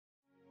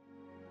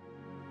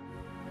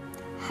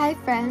Hi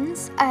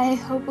friends, I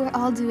hope we're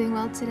all doing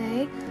well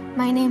today.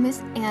 My name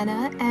is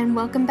Anna and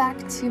welcome back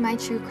to my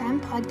true crime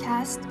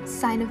podcast,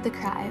 Sign of the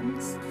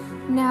Crimes.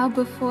 Now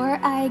before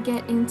I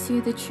get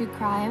into the true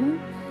crime,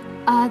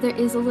 there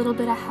is a little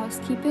bit of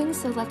housekeeping,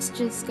 so let's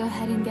just go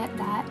ahead and get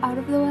that out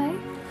of the way.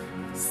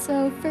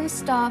 So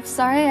first off,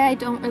 sorry I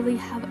don't really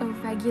have a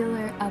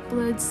regular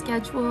upload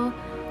schedule.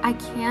 I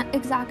can't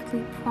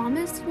exactly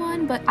promise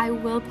one, but I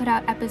will put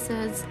out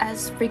episodes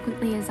as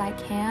frequently as I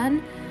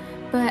can.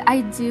 But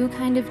I do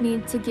kind of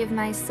need to give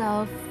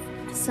myself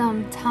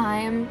some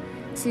time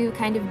to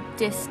kind of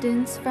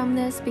distance from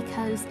this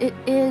because it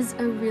is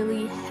a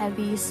really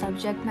heavy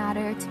subject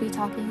matter to be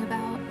talking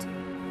about.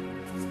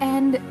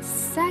 And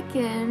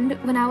second,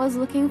 when I was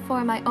looking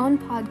for my own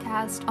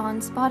podcast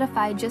on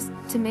Spotify just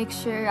to make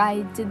sure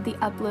I did the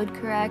upload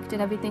correct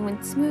and everything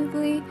went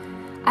smoothly,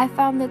 I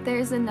found that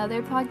there's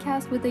another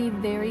podcast with a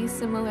very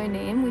similar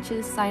name, which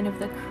is Sign of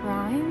the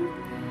Crime.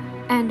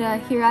 And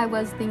here I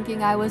was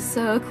thinking I was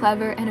so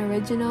clever and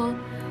original.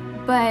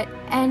 But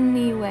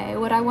anyway,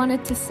 what I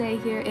wanted to say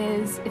here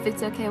is, if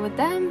it's okay with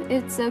them,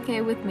 it's okay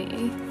with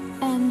me.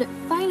 And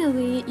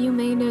finally, you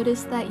may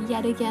notice that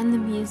yet again the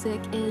music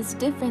is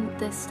different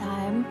this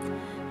time.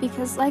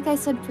 Because like I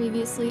said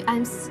previously,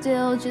 I'm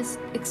still just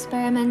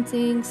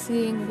experimenting,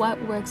 seeing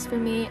what works for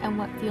me and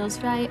what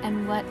feels right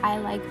and what I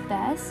like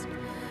best.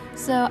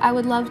 So I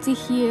would love to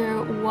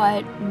hear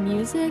what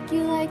music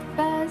you like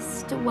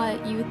best,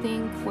 what you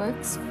think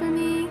works for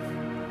me.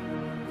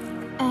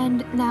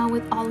 And now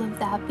with all of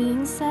that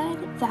being said,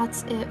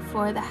 that's it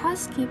for the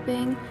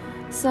housekeeping.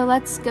 So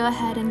let's go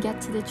ahead and get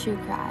to the true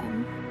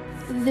crime.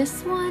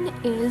 This one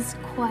is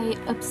quite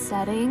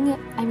upsetting.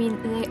 I mean,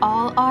 they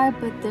all are,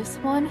 but this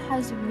one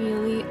has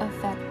really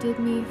affected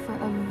me for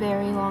a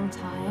very long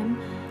time.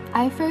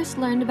 I first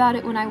learned about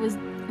it when I was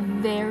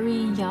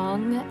very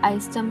young. I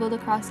stumbled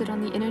across it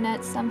on the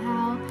internet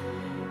somehow,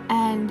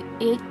 and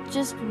it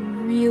just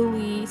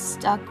really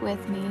stuck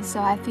with me. So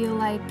I feel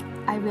like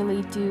I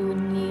really do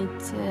need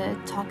to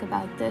talk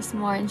about this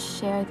more and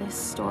share this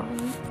story.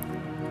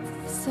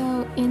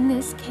 So in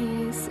this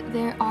case,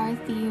 there are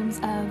themes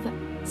of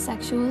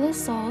sexual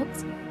assault,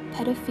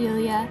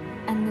 pedophilia,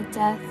 and the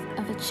death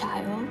of a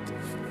child.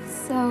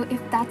 So if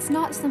that's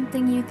not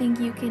something you think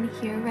you can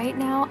hear right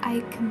now,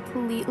 I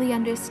completely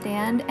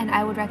understand, and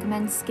I would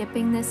recommend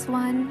skipping this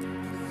one.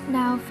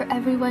 Now, for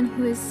everyone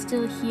who is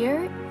still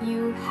here,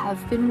 you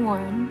have been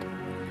warned.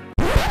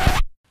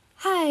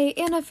 Hi,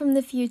 Anna from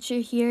the future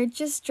here,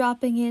 just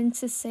dropping in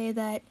to say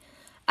that,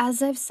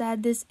 as I've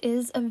said, this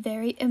is a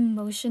very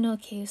emotional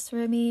case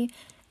for me,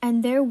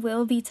 and there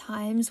will be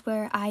times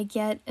where I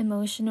get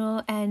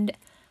emotional and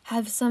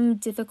have some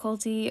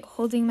difficulty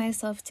holding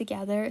myself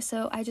together,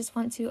 so I just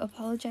want to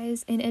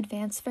apologize in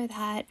advance for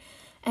that,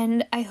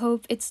 and I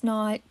hope it's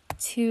not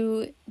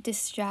too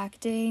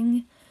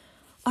distracting.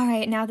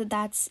 Alright, now that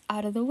that's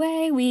out of the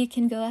way, we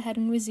can go ahead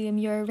and resume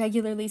your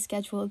regularly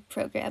scheduled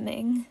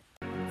programming.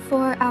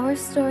 For our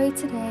story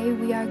today,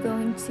 we are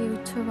going to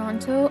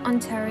Toronto,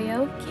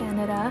 Ontario,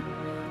 Canada,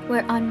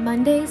 where on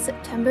Monday,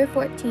 September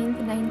 14th,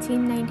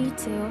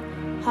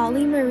 1992,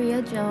 Holly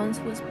Maria Jones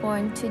was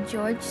born to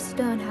George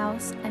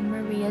Stonehouse and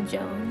Maria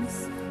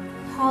Jones.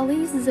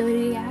 Holly's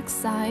zodiac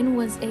sign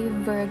was a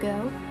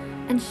Virgo,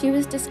 and she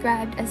was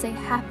described as a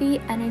happy,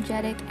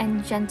 energetic,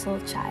 and gentle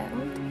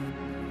child.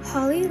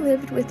 Holly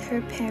lived with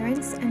her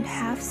parents and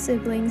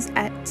half-siblings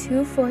at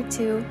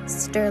 242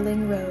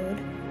 Sterling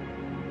Road.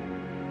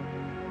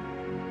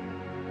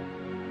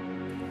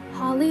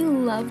 Holly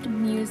loved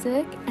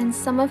music, and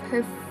some of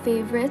her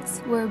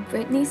favorites were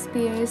Britney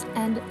Spears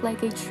and,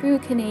 like a true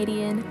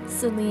Canadian,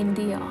 Celine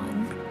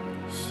Dion.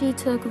 She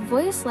took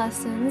voice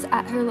lessons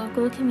at her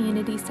local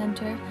community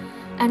center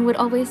and would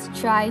always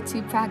try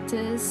to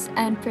practice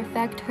and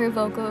perfect her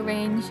vocal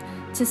range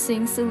to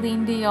sing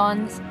Celine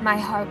Dion's My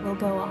Heart Will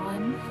Go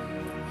On.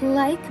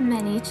 Like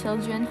many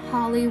children,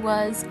 Holly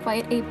was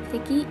quite a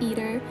picky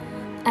eater,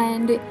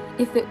 and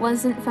if it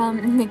wasn't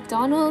from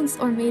McDonald's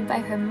or made by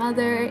her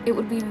mother, it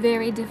would be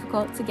very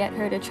difficult to get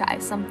her to try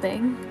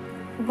something.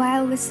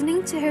 While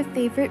listening to her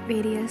favorite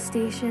radio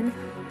station,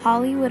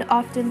 Holly would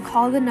often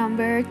call the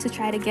number to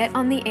try to get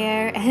on the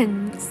air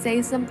and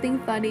say something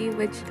funny,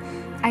 which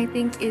I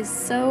think is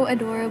so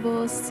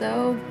adorable,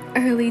 so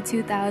early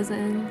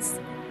 2000s.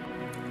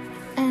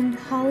 And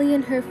Holly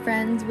and her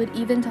friends would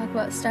even talk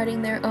about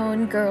starting their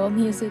own girl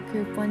music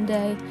group one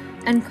day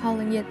and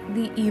calling it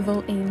the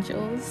Evil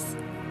Angels.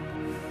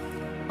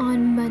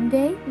 On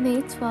Monday,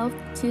 May 12,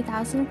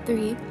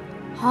 2003,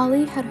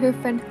 Holly had her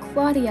friend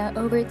Claudia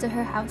over to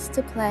her house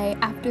to play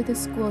after the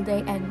school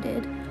day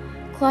ended.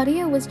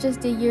 Claudia was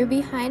just a year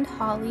behind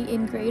Holly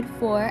in grade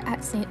 4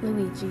 at St.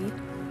 Luigi.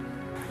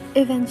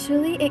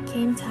 Eventually, it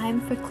came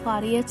time for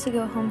Claudia to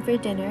go home for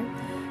dinner,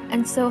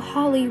 and so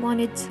Holly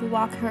wanted to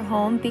walk her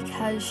home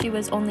because she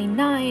was only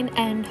 9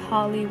 and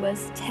Holly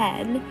was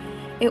 10.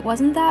 It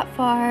wasn't that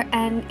far,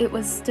 and it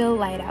was still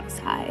light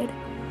outside.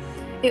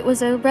 It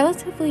was a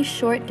relatively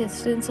short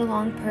distance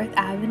along Perth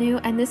Avenue,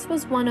 and this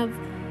was one of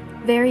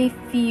very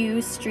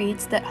few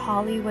streets that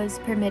Holly was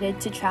permitted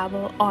to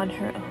travel on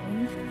her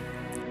own.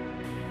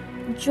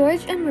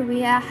 George and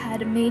Maria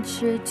had made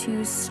sure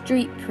to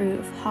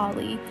street-proof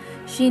Holly.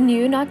 She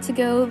knew not to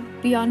go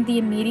beyond the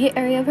immediate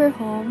area of her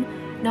home,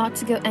 not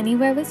to go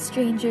anywhere with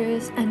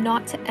strangers, and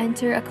not to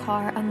enter a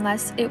car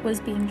unless it was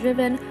being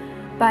driven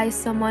by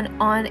someone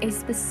on a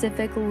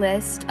specific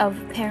list of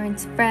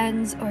parents'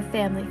 friends or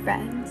family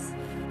friends.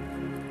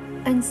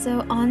 And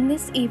so on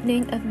this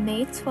evening of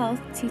May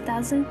 12th,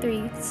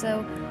 2003,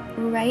 so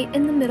right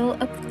in the middle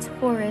of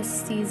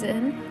tourist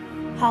season,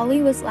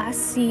 Holly was last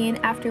seen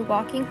after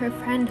walking her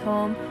friend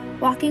home,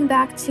 walking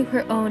back to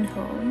her own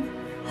home.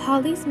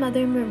 Holly's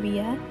mother,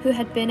 Maria, who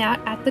had been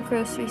out at the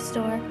grocery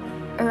store,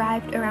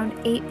 arrived around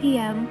 8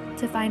 p.m.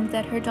 to find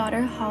that her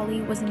daughter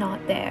Holly was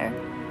not there.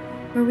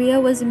 Maria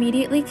was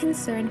immediately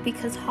concerned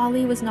because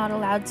Holly was not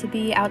allowed to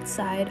be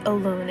outside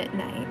alone at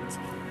night.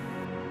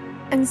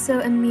 And so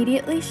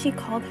immediately she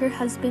called her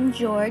husband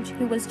George,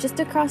 who was just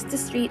across the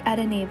street at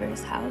a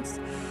neighbor's house.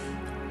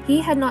 He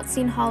had not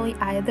seen Holly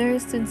either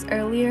since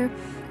earlier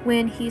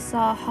when he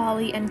saw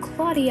Holly and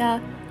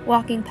Claudia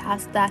walking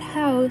past that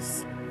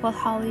house while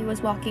Holly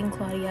was walking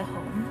Claudia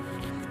home.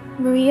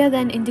 Maria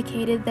then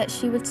indicated that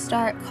she would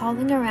start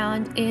calling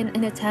around in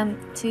an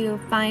attempt to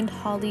find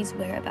Holly's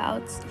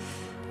whereabouts.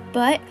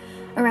 But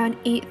around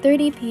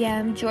 8:30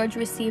 p.m., George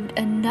received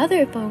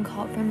another phone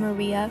call from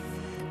Maria,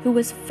 who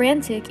was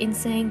frantic in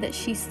saying that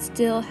she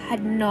still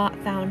had not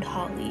found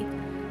Holly.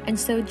 And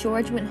so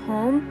George went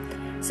home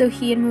so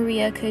he and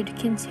Maria could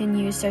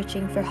continue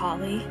searching for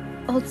Holly.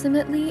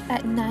 Ultimately,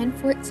 at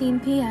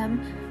 9:14 p.m.,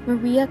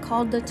 Maria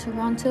called the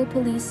Toronto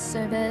Police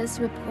Service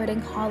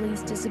reporting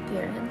Holly's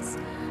disappearance.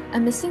 A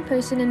missing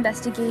person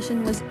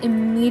investigation was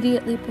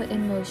immediately put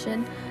in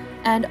motion,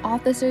 and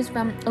officers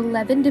from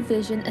 11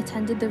 Division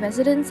attended the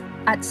residence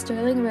at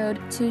Sterling Road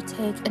to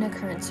take an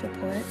occurrence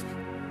report.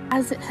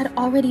 As it had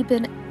already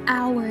been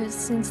hours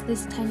since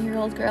this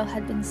 10-year-old girl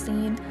had been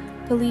seen,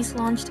 police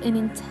launched an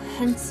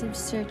intensive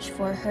search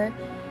for her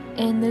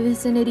in the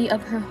vicinity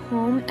of her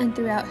home and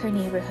throughout her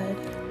neighborhood.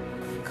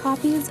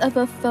 Copies of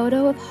a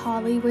photo of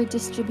Holly were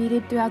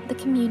distributed throughout the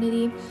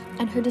community,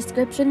 and her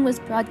description was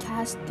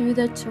broadcast through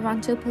the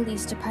Toronto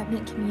Police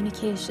Department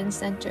Communications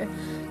Center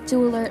to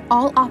alert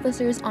all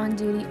officers on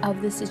duty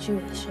of the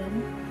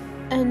situation.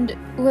 And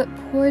what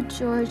poor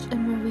George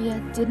and Maria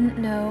didn't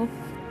know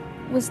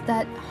was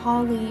that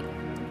Holly,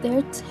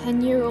 their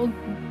 10-year-old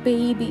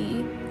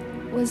baby,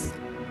 was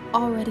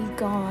already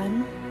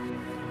gone.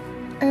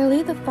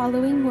 Early the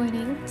following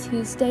morning,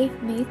 Tuesday,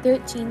 May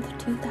 13th,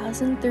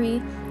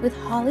 2003, with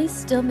Holly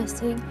still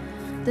missing,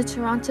 the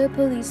Toronto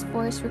Police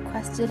Force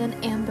requested an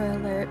Amber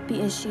Alert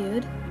be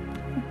issued.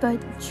 But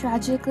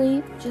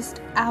tragically,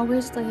 just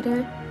hours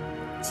later,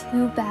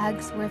 2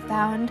 bags were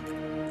found,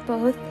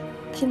 both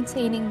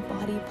containing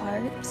body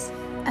parts.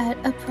 At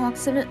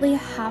approximately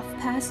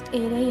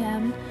 8:30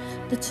 a.m.,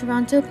 the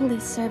Toronto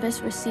Police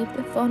Service received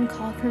a phone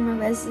call from a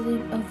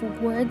resident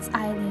of Wards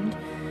Island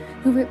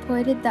who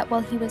reported that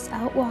while he was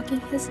out walking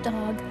his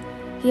dog,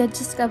 he had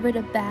discovered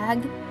a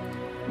bag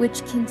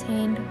which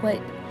contained what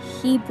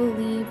he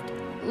believed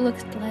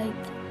looked like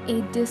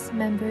a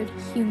dismembered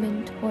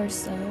human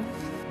torso.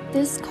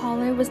 This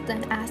caller was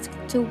then asked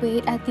to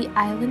wait at the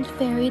Island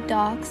Ferry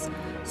docks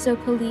so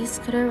police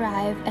could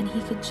arrive and he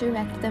could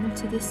direct them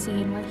to the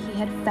scene where he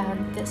had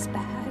found this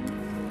bag.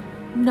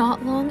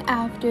 Not long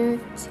after,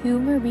 2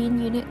 Marine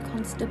Unit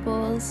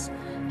constables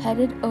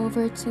headed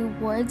over to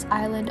Wards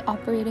Island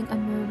operating a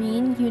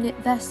Marine Unit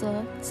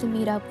vessel to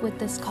meet up with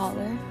this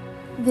caller.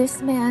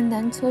 This man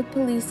then told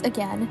police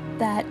again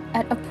that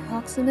at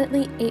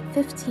approximately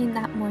 8:15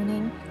 that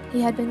morning,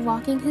 he had been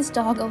walking his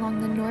dog along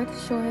the north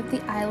shore of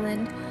the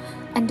island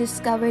and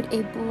discovered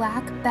a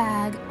black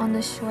bag on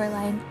the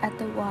shoreline at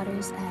the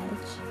water's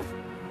edge.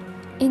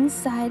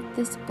 Inside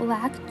this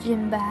black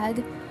gym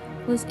bag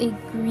was a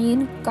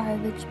green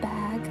garbage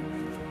bag,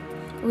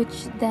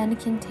 which then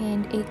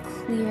contained a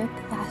clear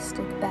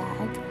plastic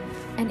bag.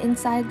 And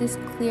inside this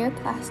clear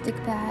plastic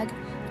bag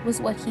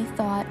was what he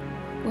thought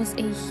was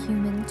a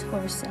human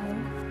torso.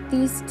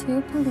 These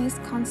 2 police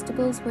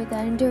constables were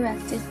then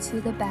directed to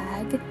the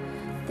bag,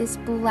 this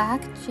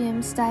black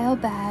gym-style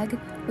bag,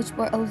 which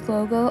bore a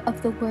logo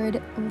of the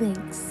word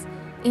Lynx.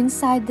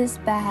 Inside this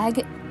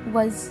bag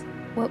was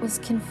what was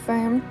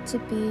confirmed to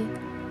be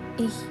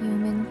a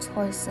human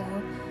torso,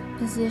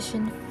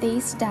 positioned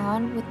face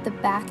down with the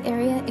back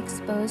area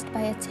exposed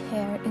by a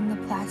tear in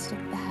the plastic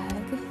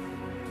bag.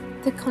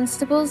 The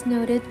constables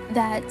noted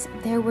that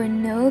there were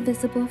no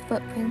visible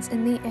footprints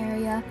in the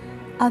area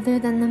other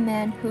than the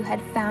man who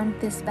had found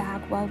this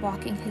bag while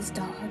walking his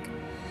dog.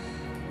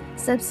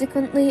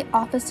 Subsequently,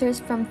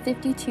 officers from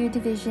 52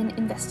 Division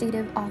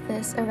Investigative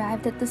Office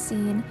arrived at the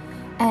scene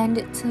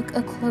and took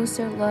a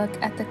closer look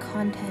at the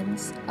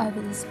contents of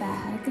this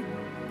bag.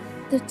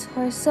 The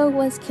torso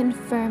was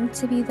confirmed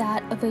to be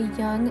that of a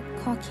young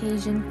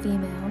Caucasian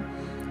female.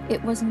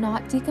 It was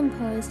not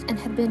decomposed and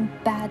had been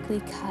badly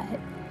cut.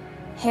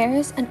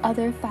 Hairs and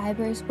other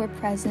fibers were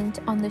present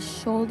on the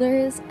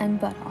shoulders and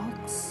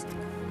buttocks.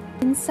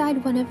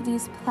 Inside one of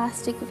these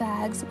plastic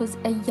bags was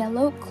a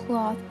yellow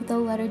cloth with the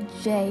letter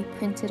J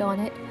printed on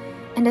it,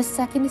 and a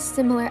second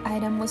similar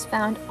item was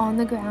found on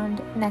the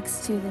ground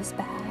next to this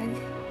bag.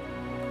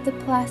 The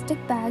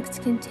plastic bags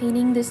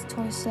containing this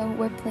torso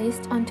were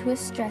placed onto a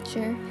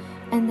stretcher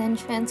and then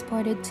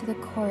transported to the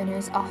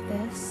coroner's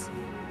office.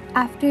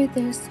 After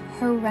this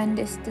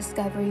horrendous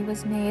discovery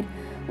was made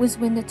was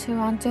when the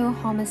Toronto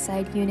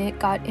Homicide Unit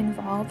got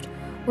involved,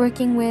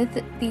 working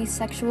with the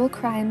Sexual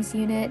Crimes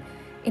Unit,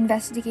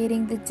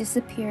 investigating the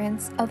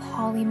disappearance of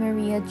Holly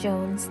Maria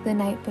Jones the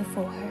night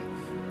before.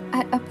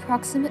 At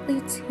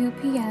approximately 2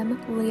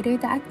 p.m. later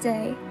that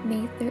day,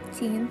 May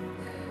 13th,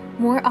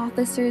 more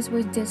officers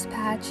were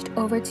dispatched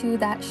over to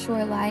that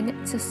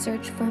shoreline to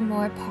search for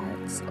more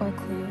parts or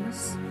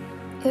clues.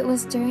 It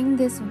was during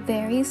this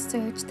very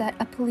search that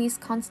a police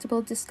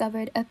constable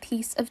discovered a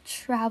piece of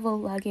travel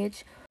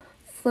luggage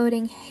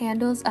floating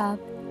handles up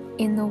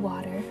in the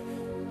water.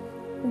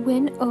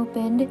 When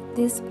opened,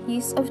 this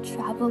piece of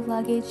travel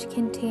luggage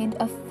contained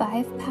a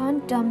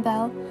 5-pound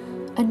dumbbell,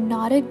 a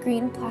knotted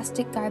green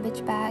plastic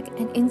garbage bag,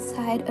 and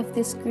inside of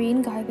this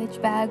green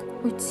garbage bag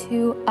were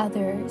 2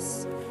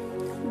 others.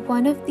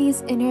 One of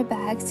these inner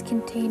bags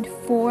contained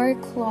 4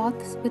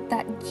 cloths with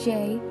that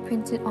J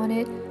printed on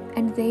it,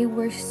 and they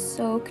were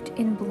soaked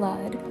in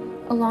blood,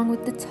 along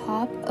with the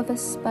top of a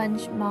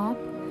sponge mop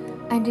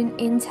and an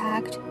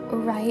intact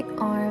right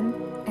arm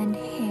and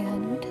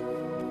hand.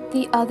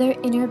 The other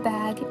inner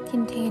bag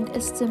contained a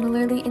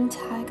similarly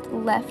intact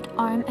left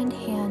arm and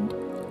hand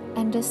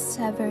and a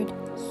severed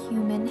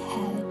human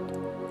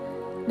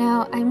head.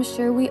 Now, I'm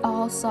sure we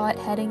all saw it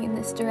heading in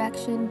this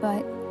direction,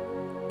 but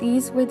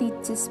these were the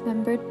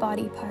dismembered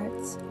body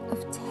parts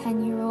of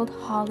 10-year-old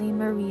Holly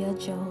Maria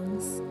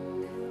Jones.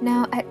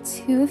 Now, at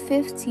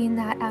 2:15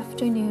 that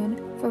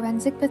afternoon,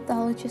 forensic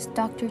pathologist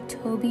Dr.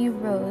 Toby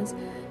Rose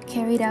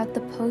carried out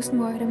the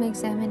post-mortem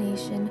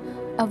examination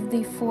of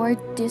the 4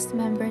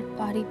 dismembered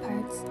body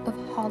parts of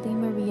Holly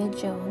Maria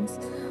Jones,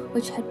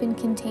 which had been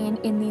contained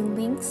in the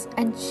Lynx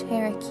and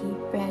Cherokee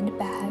brand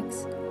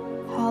bags.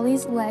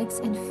 Holly's legs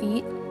and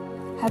feet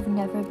have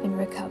never been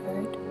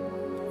recovered.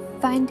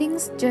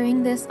 Findings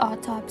during this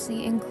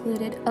autopsy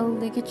included a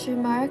ligature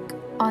mark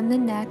on the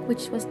neck,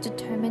 which was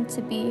determined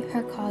to be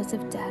her cause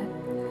of death.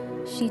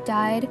 She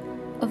died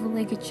of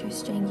ligature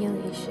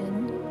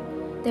strangulation.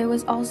 There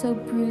was also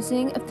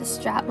bruising of the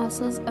strap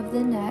muscles of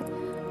the neck,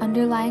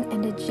 underlying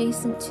and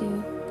adjacent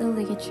to the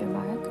ligature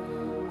mark,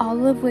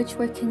 all of which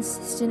were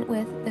consistent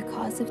with the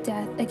cause of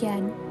death,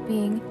 again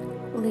being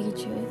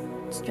ligature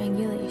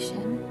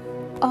strangulation.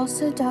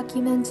 Also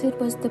documented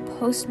was the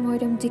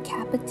post-mortem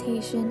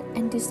decapitation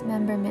and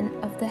dismemberment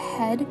of the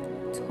head,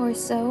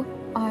 torso,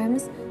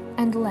 arms,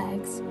 and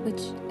legs,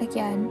 which,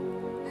 again,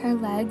 her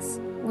legs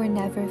were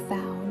never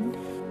found.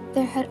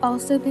 There had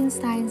also been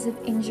signs of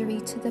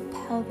injury to the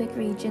pelvic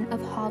region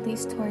of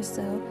Holly's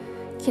torso,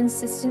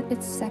 consistent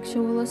with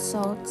sexual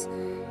assault,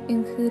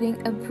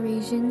 including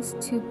abrasions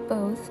to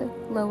both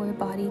lower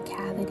body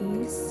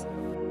cavities.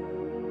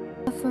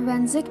 A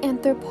forensic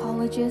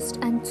anthropologist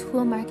and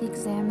tool mark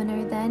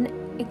examiner then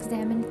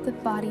examined the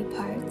body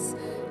parts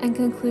and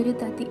concluded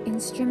that the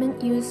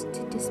instrument used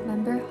to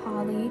dismember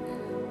Holly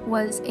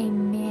was a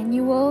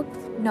manual,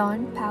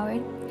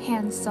 non-powered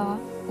handsaw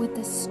with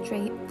a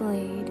straight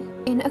blade.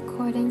 In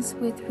accordance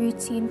with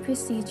routine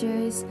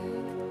procedures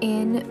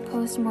in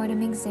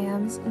post-mortem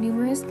exams,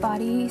 numerous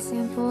body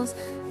samples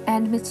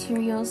and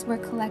materials were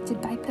collected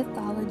by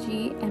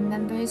pathology and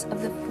members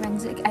of the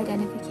Forensic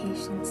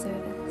Identification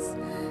Service.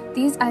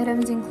 These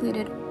items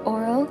included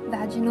oral,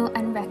 vaginal,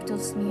 and rectal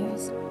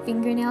smears,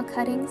 fingernail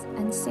cuttings,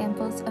 and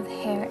samples of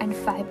hair and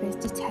fibers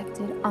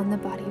detected on the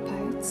body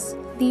parts.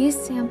 These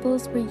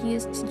samples were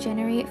used to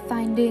generate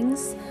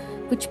findings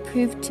which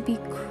proved to be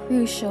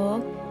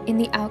crucial in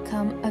the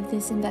outcome of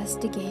this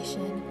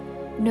investigation.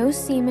 No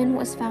semen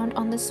was found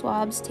on the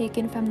swabs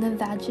taken from the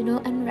vaginal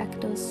and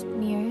rectal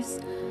smears.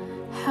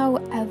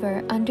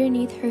 However,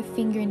 underneath her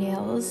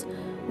fingernails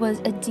was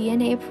a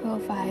DNA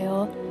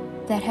profile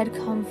that had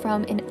come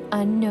from an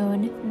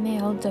unknown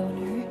male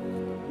donor.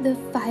 The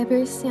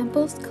fiber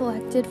samples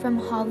collected from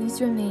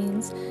Holly's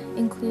remains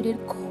included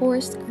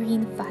coarse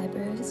green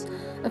fibers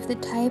of the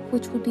type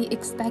which would be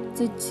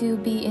expected to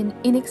be in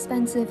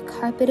inexpensive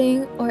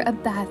carpeting or a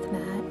bath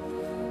mat.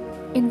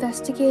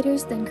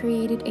 Investigators then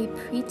created a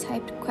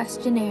pre-typed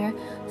questionnaire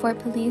for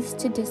police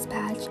to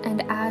dispatch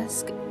and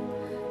ask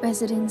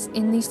residents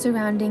in the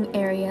surrounding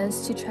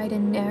areas to try to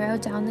narrow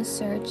down the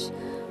search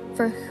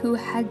for who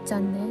had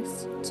done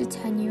this to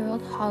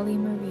 10-year-old Holly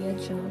Maria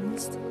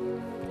Jones.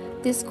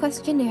 This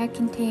questionnaire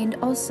contained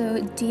also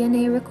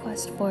DNA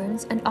request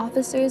forms, and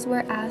officers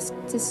were asked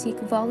to seek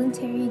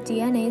voluntary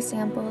DNA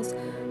samples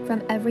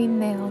from every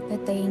male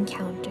that they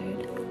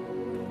encountered.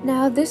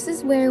 Now, this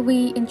is where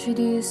we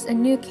introduce a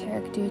new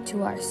character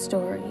to our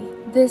story.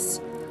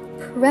 This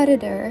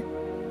predator,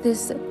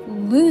 this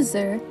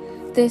loser,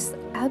 this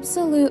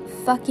absolute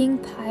fucking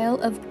pile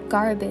of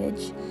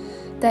garbage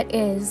that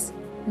is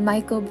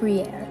Michael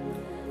Briere.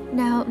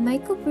 Now,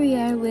 Michael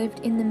Briere lived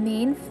in the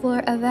main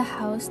floor of a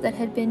house that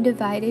had been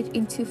divided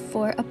into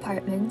 4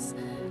 apartments,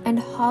 and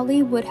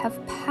Holly would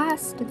have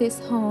passed this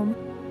home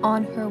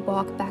on her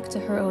walk back to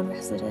her own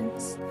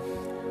residence.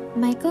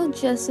 Michael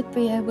Joseph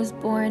Briere was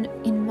born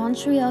in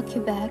Montreal,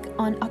 Quebec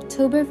on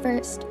October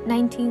 1st,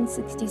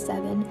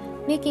 1967,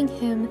 making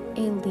him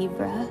a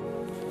Libra.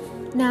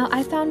 Now,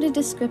 I found a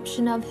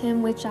description of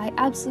him which I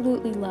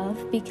absolutely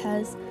love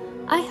because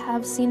I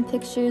have seen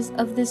pictures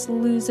of this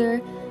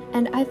loser,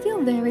 and I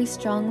feel very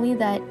strongly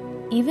that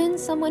even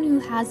someone who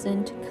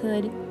hasn't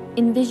could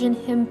envision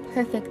him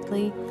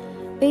perfectly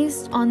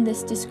based on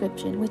this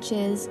description, which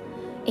is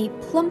a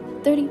plump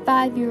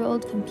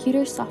 35-year-old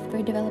computer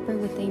software developer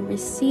with a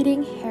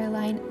receding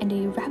hairline and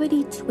a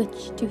rabbity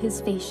twitch to his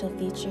facial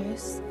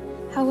features.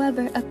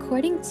 However,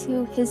 according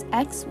to his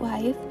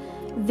ex-wife,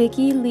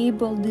 Vicky Lee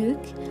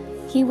Bolduc,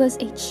 he was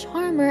a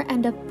charmer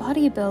and a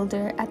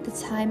bodybuilder at the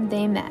time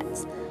they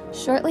met.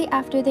 Shortly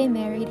after they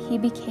married, he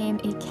became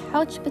a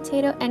couch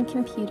potato and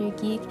computer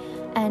geek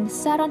and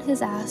sat on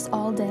his ass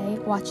all day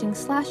watching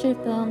slasher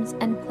films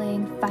and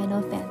playing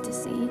Final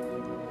Fantasy.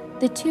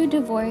 The two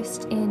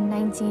divorced in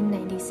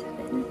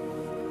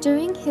 1997.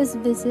 During his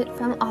visit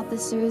from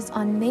officers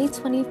on May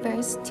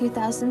 21st,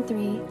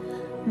 2003,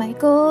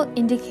 Michael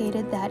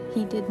indicated that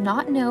he did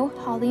not know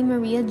Holly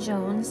Maria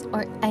Jones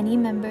or any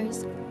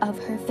members of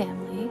her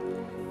family,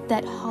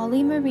 that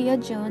Holly Maria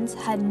Jones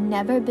had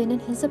never been in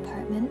his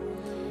apartment,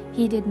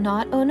 he did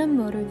not own a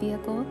motor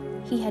vehicle,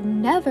 he had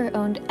never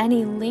owned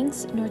any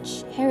Lynx nor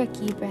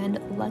Cherokee brand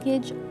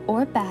luggage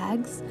or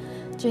bags.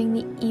 During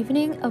the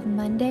evening of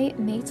Monday,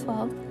 May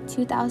 12,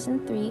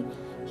 2003,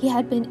 he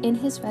had been in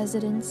his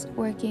residence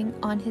working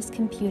on his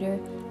computer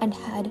and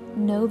had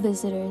no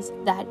visitors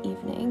that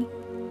evening.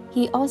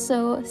 He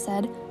also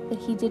said that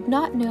he did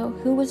not know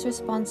who was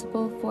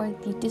responsible for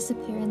the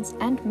disappearance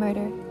and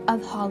murder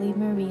of Holly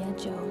Maria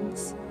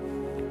Jones.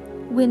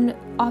 When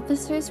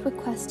officers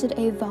requested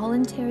a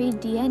voluntary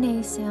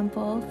DNA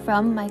sample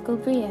from Michael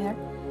Briere,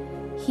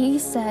 he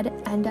said,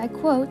 and I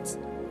quote,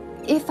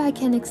 "If I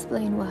can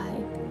explain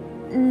why.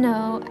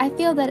 No, I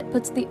feel that it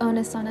puts the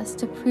onus on us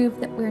to prove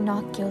that we're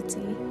not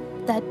guilty,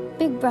 that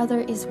Big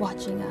Brother is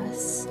watching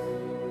us."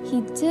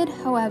 He did,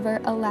 however,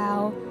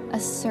 allow a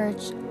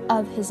search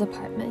of his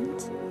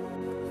apartment.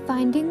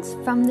 Findings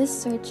from this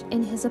search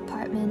in his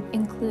apartment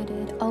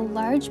included a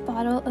large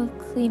bottle of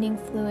cleaning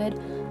fluid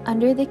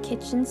under the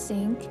kitchen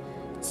sink,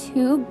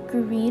 2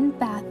 green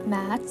bath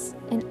mats,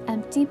 an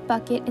empty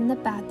bucket in the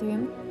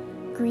bathroom,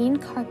 green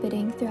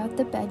carpeting throughout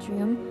the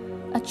bedroom,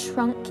 a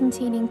trunk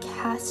containing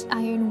cast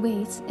iron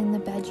weights in the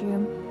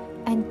bedroom,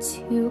 and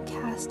 2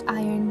 cast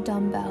iron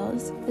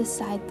dumbbells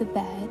beside the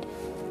bed.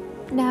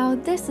 Now,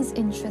 this is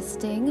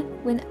interesting.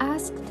 When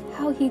asked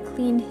how he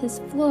cleaned his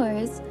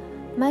floors,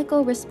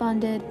 Michael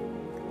responded,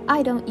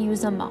 "I don't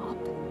use a mop."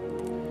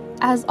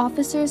 As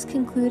officers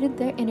concluded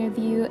their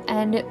interview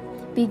and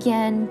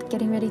began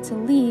getting ready to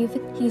leave,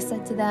 he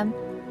said to them,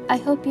 "I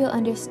hope you'll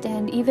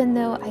understand, even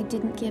though I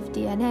didn't give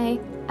DNA,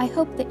 I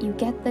hope that you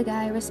get the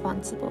guy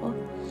responsible."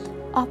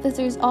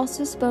 Officers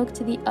also spoke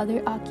to the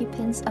other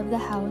occupants of the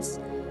house,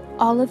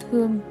 all of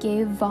whom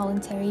gave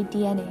voluntary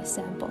DNA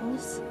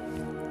samples.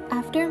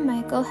 After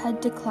Michael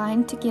had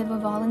declined to give a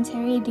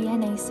voluntary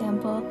DNA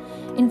sample,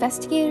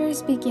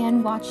 investigators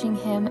began watching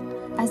him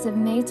as of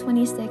May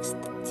 26,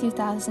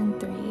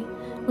 2003,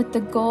 with the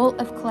goal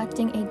of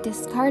collecting a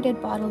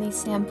discarded bodily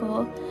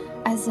sample,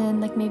 as in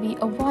like maybe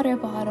a water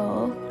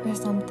bottle or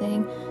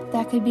something,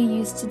 that could be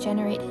used to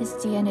generate his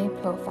DNA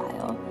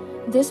profile.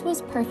 This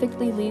was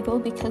perfectly legal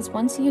because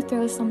once you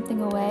throw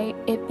something away,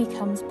 it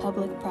becomes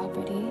public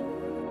property.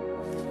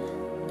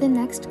 The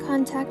next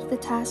contact the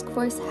task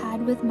force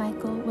had with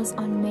Michael was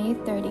on May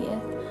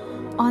 30th.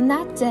 On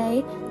that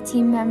day,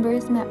 team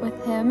members met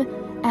with him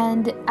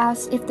and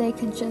asked if they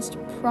could just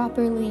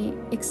properly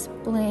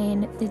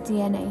explain the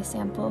DNA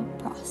sample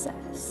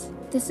process.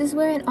 This is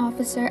where an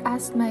officer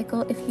asked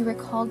Michael if he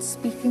recalled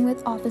speaking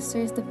with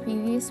officers the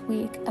previous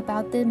week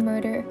about the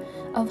murder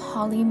of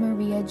Holly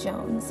Maria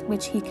Jones,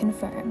 which he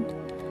confirmed.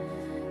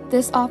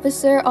 This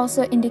officer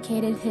also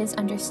indicated his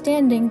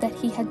understanding that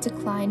he had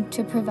declined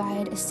to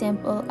provide a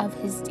sample of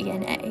his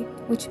DNA,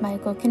 which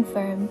Michael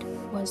confirmed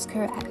was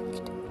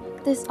correct.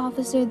 This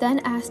officer then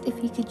asked if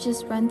he could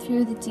just run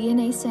through the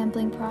DNA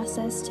sampling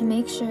process to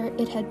make sure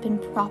it had been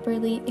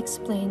properly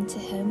explained to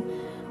him,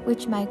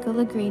 which Michael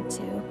agreed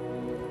to.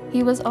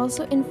 He was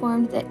also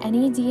informed that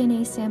any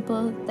DNA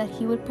sample that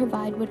he would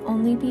provide would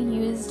only be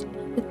used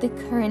with the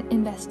current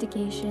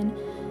investigation,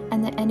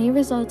 and that any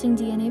resulting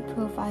DNA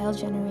profile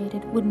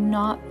generated would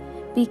not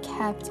be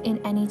kept in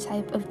any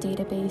type of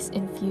database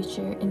in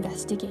future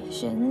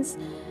investigations.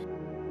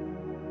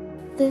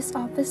 This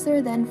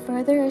officer then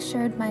further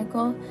assured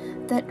Michael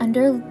that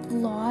under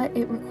law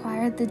it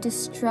required the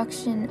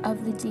destruction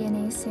of the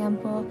DNA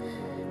sample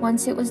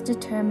once it was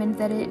determined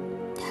that it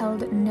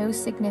held no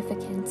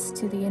significance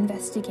to the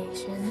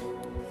investigation.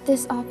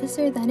 This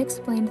officer then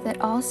explained that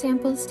all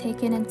samples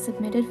taken and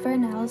submitted for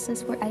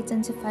analysis were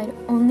identified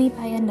only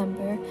by a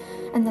number,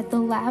 and that the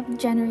lab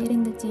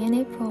generating the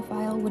DNA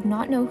profile would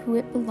not know who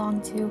it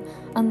belonged to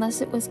unless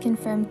it was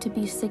confirmed to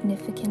be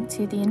significant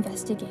to the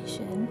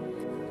investigation.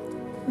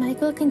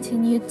 Michael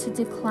continued to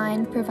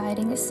decline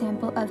providing a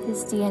sample of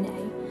his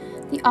DNA.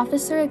 The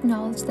officer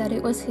acknowledged that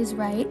it was his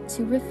right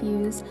to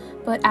refuse,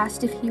 but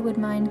asked if he would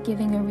mind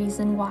giving a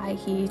reason why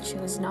he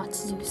chose not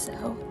to do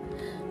so.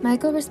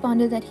 Michael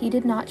responded that he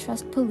did not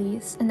trust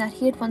police and that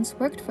he had once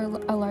worked for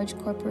a large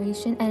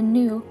corporation and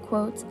knew,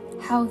 quote,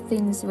 how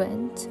things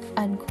went,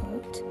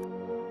 unquote.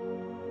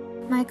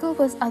 Michael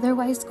was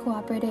otherwise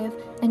cooperative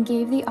and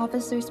gave the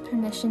officers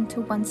permission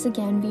to once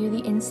again view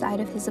the inside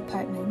of his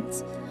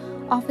apartment.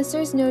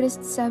 Officers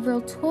noticed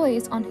several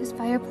toys on his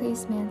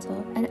fireplace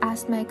mantel and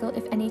asked Michael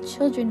if any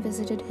children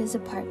visited his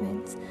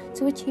apartment,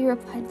 to which he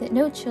replied that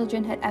no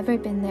children had ever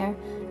been there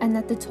and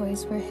that the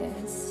toys were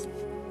his.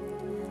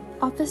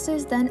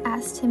 Officers then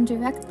asked him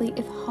directly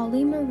if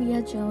Holly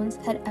Maria Jones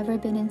had ever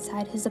been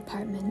inside his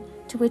apartment,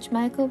 to which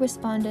Michael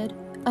responded,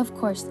 of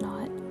course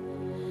not.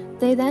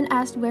 They then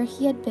asked where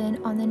he had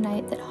been on the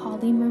night that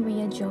Holly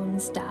Maria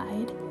Jones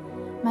died.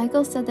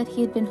 Michael said that he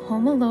had been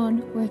home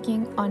alone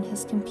working on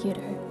his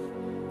computer.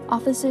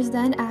 Officers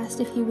then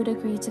asked if he would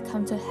agree to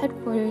come to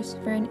headquarters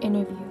for an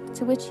interview,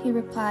 to which he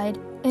replied,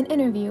 an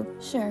interview,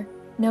 sure,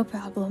 no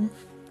problem.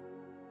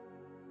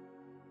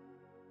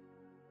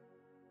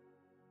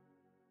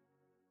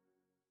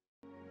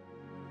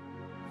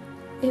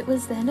 It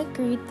was then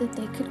agreed that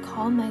they could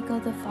call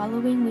Michael the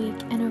following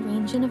week and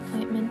arrange an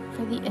appointment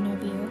for the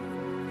interview.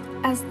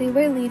 As they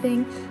were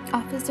leaving,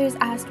 officers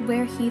asked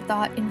where he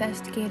thought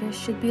investigators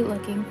should be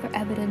looking for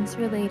evidence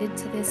related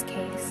to this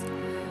case.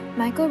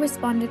 Michael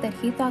responded that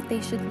he thought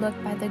they should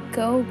look by the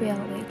GO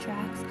railway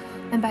tracks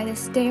and by the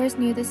stairs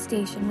near the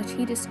station, which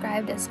he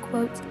described as,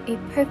 quote, a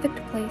perfect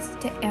place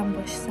to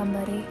ambush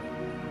somebody.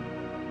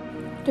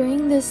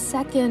 During this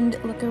second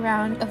look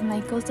around of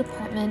Michael's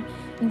apartment,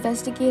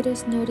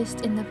 investigators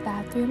noticed in the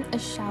bathroom a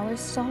shower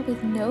stall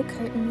with no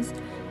curtains,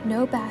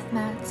 no bath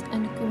mats,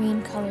 and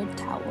green-colored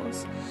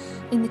towels.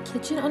 In the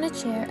kitchen on a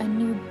chair, a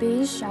new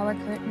beige shower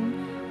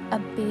curtain, a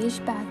beige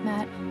bath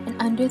mat, and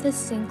under the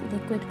sink,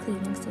 liquid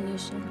cleaning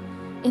solution.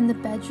 In the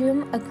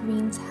bedroom, a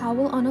green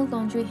towel on a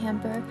laundry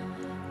hamper,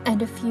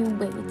 and a few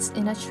weights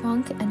in a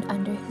trunk and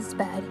under his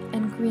bed,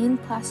 and green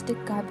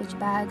plastic garbage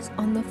bags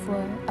on the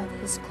floor of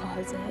his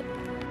closet.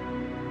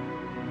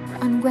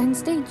 On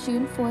Wednesday,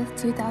 June 4th,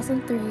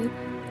 2003,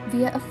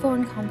 via a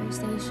phone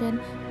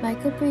conversation,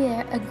 Michael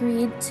Briere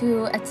agreed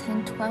to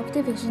attend 12th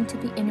Division to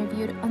be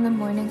interviewed on the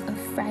morning of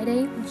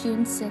Friday,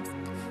 June 6th,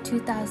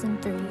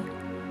 2003.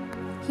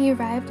 He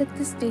arrived at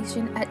the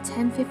station at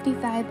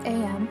 10:55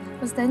 a.m.,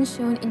 was then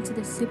shown into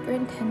the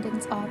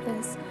superintendent's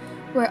office,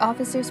 where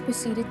officers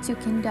proceeded to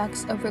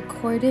conduct a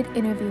recorded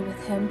interview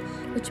with him,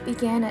 which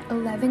began at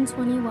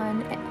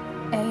 11:21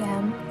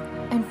 a.m.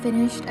 and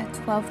finished at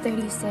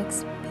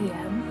 12:36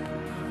 p.m.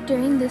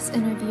 During this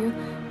interview,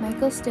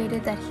 Michael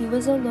stated that he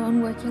was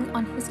alone working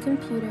on his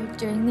computer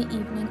during the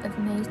evening of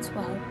May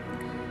 12th.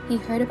 He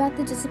heard about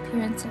the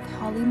disappearance of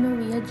Holly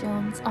Maria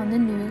Jones on the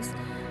news,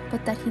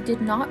 but that he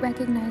did not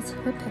recognize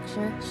her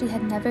picture. She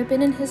had never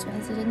been in his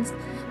residence,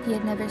 he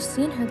had never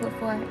seen her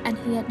before, and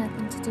he had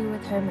nothing to do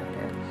with her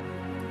murder.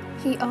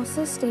 He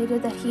also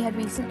stated that he had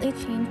recently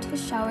changed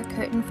his shower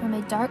curtain from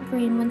a dark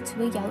green one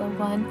to a yellow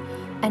one,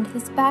 and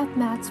his bath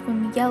mats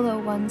from yellow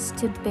ones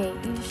to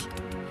beige.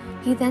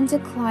 He then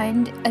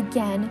declined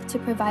again to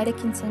provide a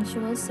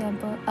consensual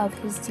sample of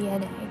his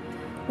DNA.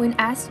 When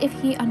asked if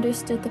he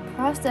understood the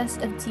process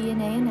of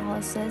DNA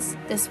analysis,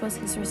 this was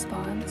his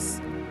response.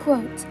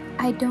 Quote,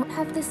 I don't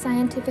have the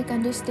scientific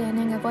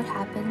understanding of what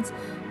happens,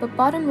 but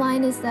bottom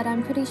line is that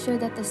I'm pretty sure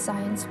that the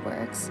science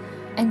works.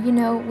 And you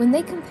know, when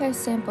they compare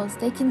samples,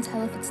 they can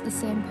tell if it's the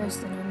same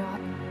person or not,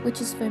 which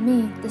is for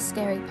me the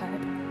scary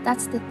part.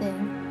 That's the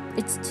thing.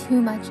 It's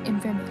too much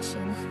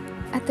information.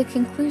 At the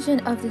conclusion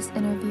of this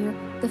interview,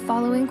 the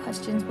following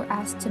questions were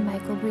asked to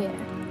Michael Briere.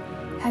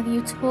 Have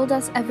you told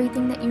us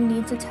everything that you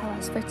need to tell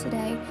us for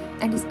today,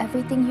 and is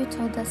everything you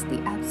told us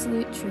the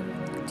absolute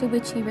truth? To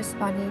which he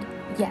responded,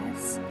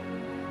 yes.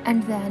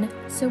 And then,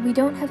 so we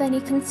don't have any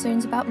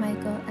concerns about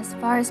Michael as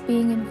far as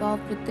being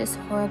involved with this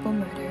horrible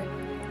murder?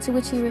 To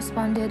which he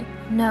responded,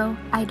 no,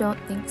 I don't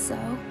think so.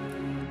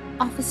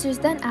 Officers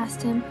then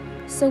asked him,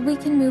 so we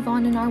can move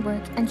on in our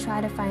work and try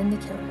to find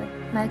the killer?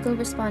 Michael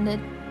responded,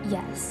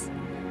 yes.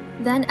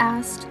 Then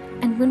asked,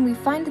 and when we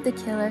find the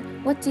killer,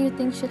 what do you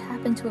think should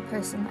happen to a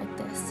person like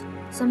this?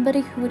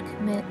 Somebody who would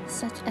commit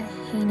such a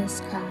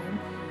heinous crime.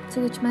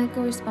 To which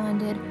Michael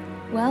responded,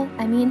 well,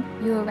 I mean,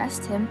 you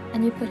arrest him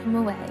and you put him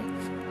away.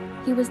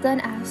 He was then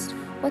asked,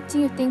 what do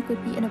you think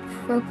would be an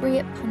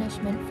appropriate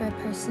punishment for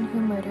a person who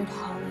murdered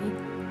Holly?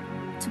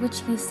 To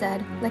which he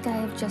said, like I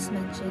have just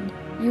mentioned,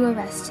 you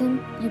arrest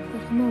him, you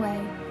put him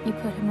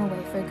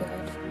away for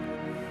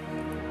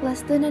good.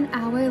 Less than an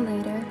hour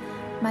later,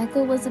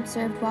 Michael was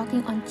observed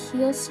walking on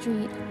Keele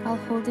Street while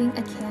holding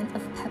a can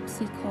of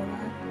Pepsi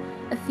Cola.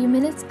 a few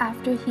minutes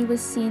after he was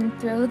seen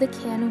throw the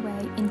can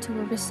away into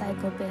a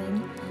recycle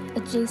bin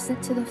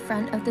adjacent to the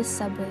front of the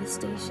subway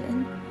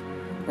station.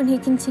 When he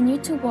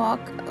continued to walk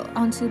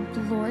onto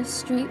Bloor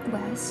Street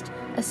West,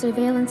 a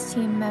surveillance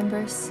team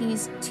member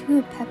seized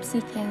 2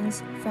 Pepsi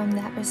cans from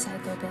that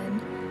recycle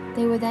bin.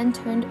 They were then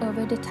turned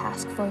over to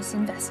task force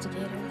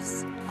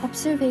investigators.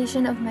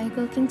 Observation of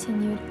Michael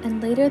continued,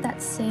 and later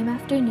that same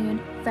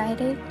afternoon,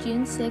 Friday,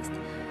 June 6,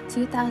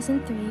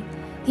 2003,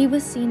 he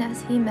was seen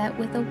as he met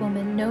with a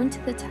woman known to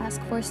the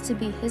task force to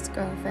be his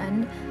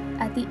girlfriend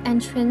at the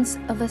entrance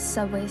of a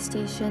subway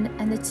station,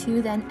 and the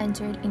two then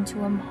entered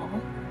into a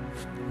mall.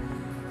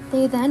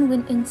 They then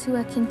went into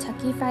a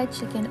Kentucky Fried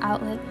Chicken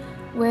outlet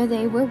where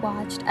they were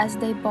watched as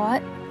they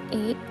bought,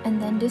 ate,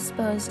 and then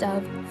disposed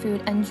of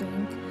food and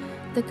drink.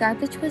 The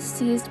garbage was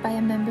seized by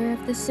a member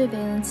of the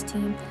surveillance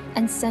team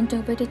and sent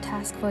over to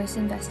task force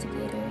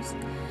investigators.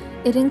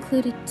 It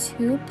included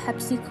 2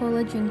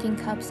 Pepsi-Cola drinking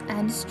cups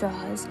and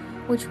straws,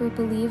 which were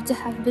believed to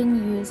have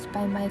been used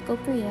by Michael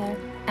Briere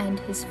and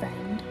his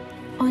friend.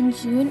 On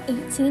June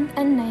 18th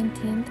and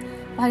 19th,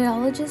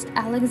 biologist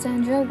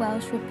Alexandra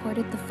Welsh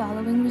reported the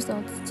following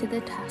results to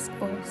the task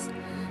force: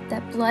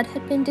 that blood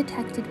had been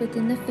detected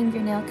within the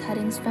fingernail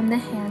cuttings from the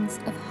hands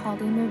of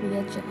Holly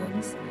Maria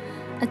Jones.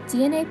 A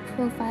DNA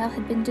profile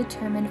had been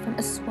determined from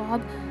a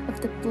swab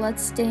of the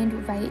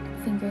blood-stained right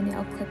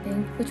fingernail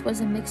clipping, which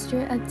was a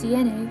mixture of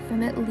DNA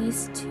from at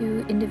least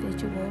 2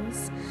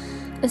 individuals.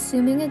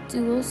 Assuming a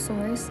dual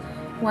source,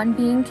 one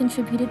being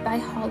contributed by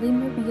Holly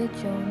Maria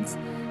Jones,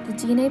 the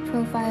DNA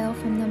profile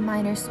from the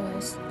minor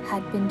source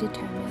had been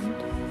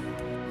determined.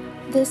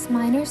 This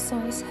minor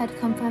source had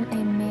come from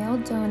a male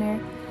donor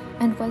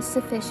and was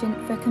sufficient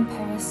for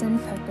comparison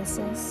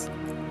purposes.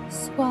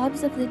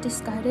 Swabs of the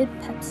discarded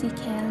Pepsi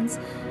cans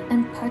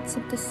and parts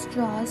of the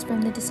straws from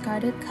the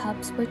discarded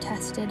cups were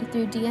tested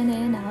through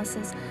DNA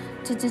analysis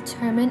to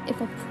determine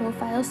if a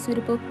profile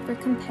suitable for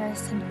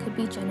comparison could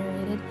be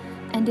generated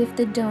and if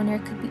the donor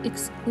could be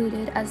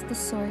excluded as the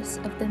source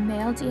of the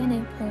male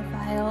DNA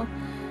profile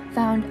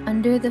found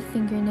under the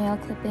fingernail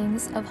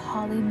clippings of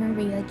Holly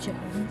Maria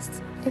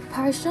Jones. A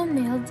partial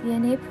male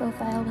DNA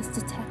profile was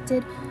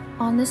detected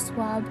on the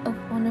swab of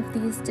one of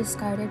these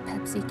discarded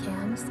Pepsi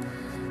cans.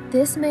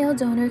 This male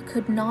donor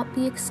could not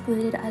be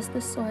excluded as the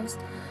source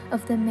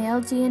of the male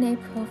DNA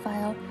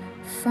profile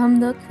from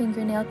the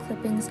fingernail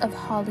clippings of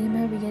Holly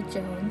Maria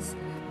Jones.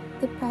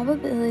 The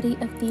probability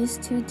of these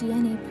 2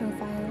 DNA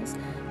profiles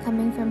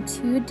coming from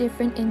 2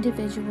 different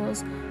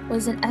individuals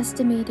was an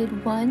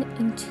estimated 1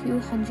 in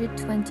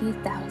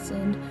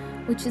 220,000,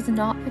 which is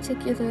not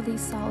particularly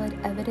solid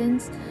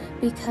evidence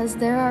because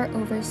there are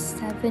over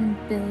 7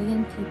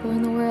 billion people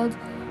in the world,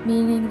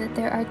 meaning that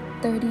there are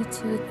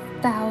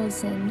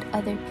 32,000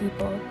 other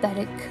people that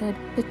it could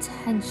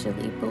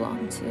potentially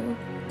belong to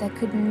that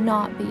could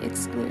not be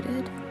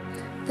excluded.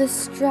 The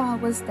straw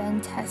was then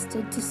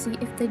tested to see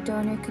if the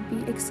donor could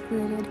be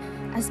excluded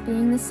as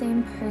being the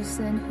same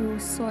person who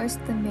sourced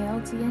the male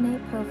DNA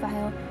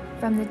profile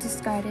from the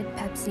discarded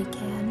Pepsi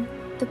can.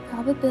 The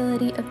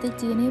probability of the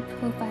DNA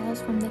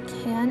profiles from the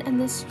can and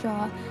the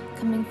straw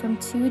coming from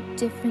 2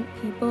 different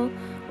people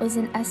was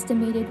an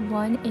estimated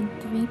 1 in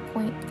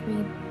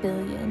 3.3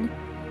 billion,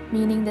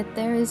 meaning that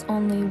there is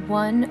only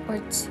 1 or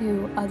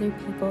 2 other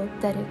people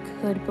that it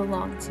could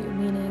belong to,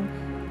 meaning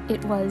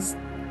it was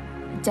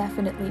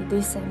definitely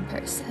the same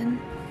person.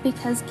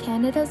 Because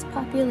Canada's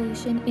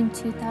population in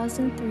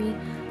 2003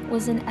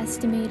 was an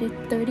estimated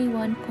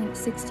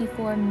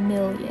 31.64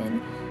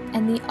 million,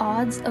 and the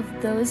odds of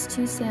those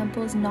 2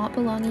 samples not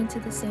belonging to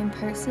the same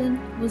person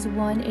was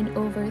 1 in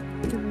over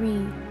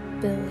 3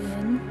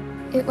 billion.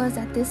 It was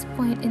at this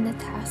point in the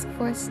task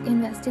force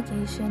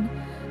investigation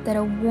that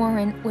a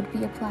warrant would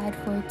be applied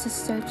for to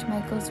search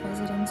Michael's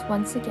residence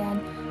once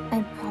again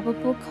and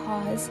probable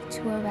cause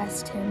to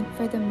arrest him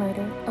for the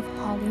murder of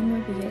Holly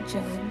Maria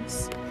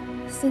Jones.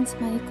 Since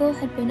Michael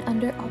had been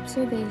under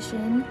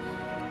observation,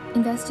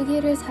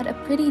 investigators had a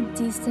pretty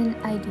decent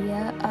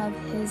idea of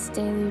his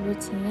daily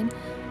routine,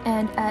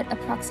 and at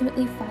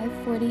approximately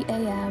 5:40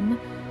 a.m.,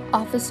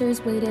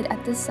 officers waited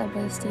at the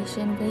subway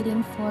station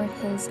waiting for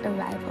his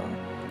arrival.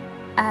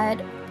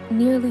 At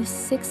nearly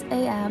 6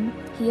 a.m.,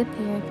 he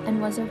appeared and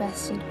was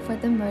arrested for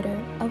the murder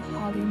of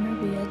Holly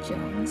Maria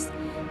Jones.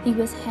 He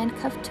was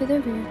handcuffed to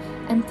the rear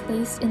and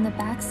placed in the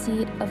back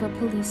seat of a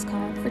police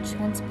car for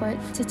transport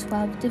to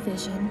 12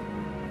 Division.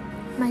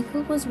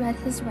 Michael was read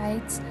his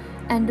rights,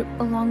 and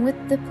along with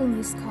the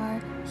police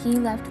car, he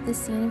left the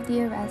scene of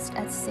the arrest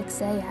at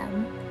 6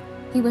 a.m.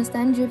 He was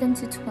then driven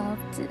to 12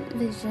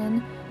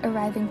 Division,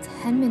 arriving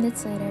 10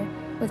 minutes later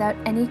without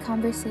any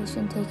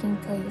conversation taking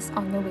place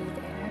on the way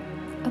there.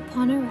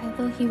 Upon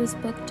arrival, he was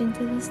booked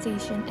into the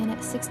station, and at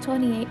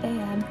 6:28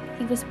 a.m.,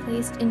 he was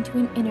placed into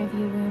an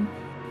interview room,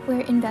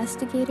 where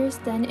investigators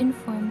then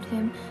informed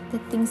him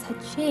that things had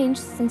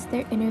changed since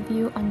their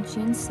interview on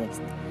June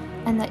 6th,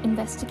 and that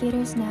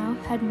investigators now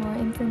had more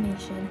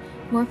information,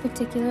 more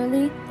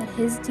particularly that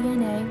his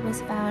DNA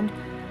was found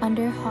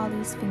under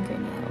Holly's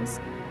fingernails.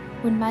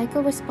 When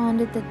Michael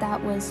responded that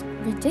that was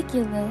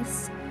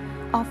ridiculous,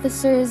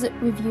 Officers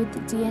reviewed the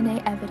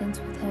DNA evidence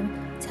with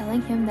him,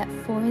 telling him that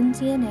foreign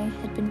DNA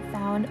had been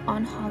found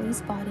on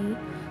Holly's body.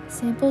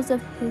 Samples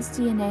of his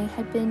DNA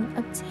had been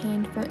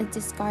obtained from a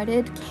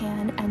discarded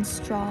can and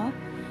straw,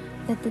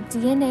 that the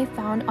DNA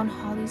found on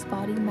Holly's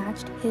body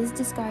matched his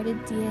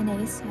discarded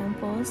DNA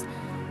samples,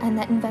 and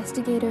that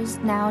investigators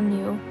now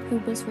knew who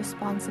was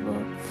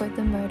responsible for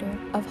the murder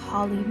of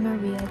Holly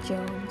Maria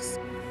Jones.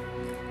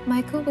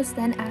 Michael was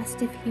then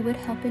asked if he would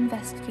help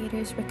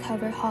investigators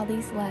recover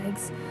Holly's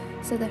legs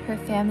so that her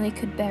family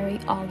could bury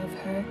all of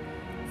her.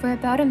 For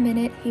about a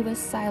minute, he was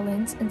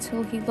silent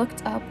until he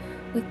looked up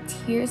with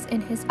tears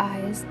in his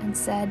eyes and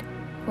said,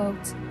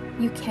 quote,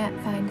 "You can't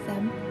find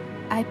them.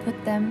 I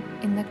put them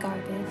in the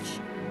garbage."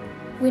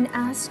 When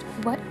asked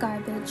what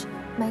garbage,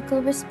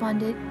 Michael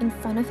responded in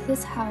front of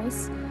his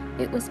house.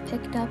 It was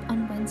picked up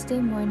on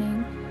Wednesday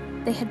morning.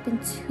 They had been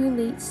too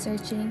late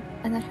searching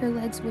and that her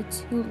legs were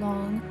too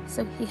long,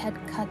 so he had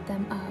cut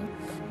them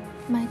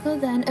up. Michael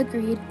then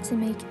agreed to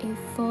make a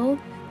full,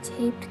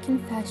 taped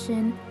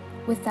confession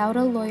without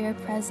a lawyer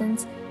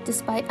present,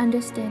 despite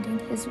understanding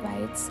his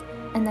rights,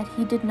 and that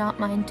he did not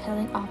mind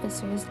telling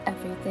officers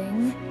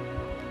everything.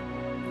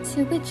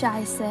 To which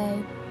I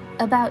say,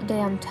 about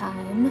damn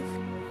time.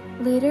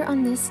 Later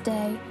on this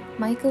day,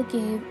 Michael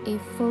gave a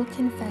full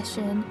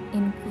confession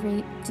in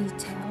great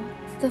detail.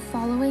 The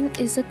following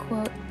is a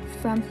quote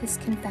from his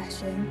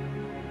confession.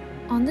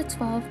 "On the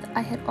 12th,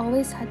 I had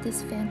always had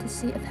this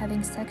fantasy of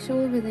having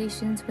sexual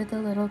relations with a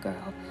little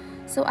girl,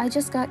 so I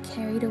just got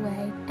carried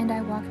away and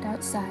I walked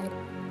outside,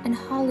 and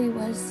Holly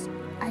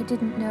I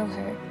didn't know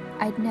her.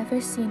 I'd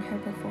never seen her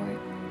before.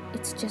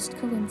 It's just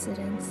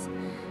coincidence.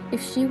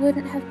 If she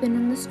wouldn't have been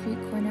on the street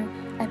corner,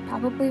 I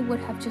probably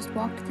would have just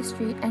walked the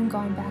street and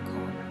gone back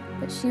home.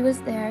 But she was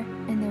there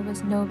and there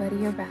was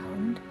nobody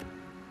around."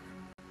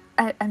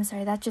 I'm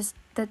sorry,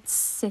 that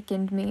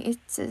sickened me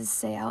to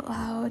say out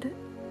loud.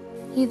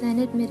 He then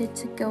admitted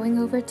to going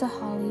over to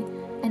Holly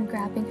and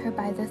grabbing her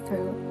by the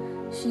throat.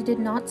 She did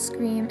not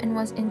scream and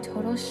was in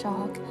total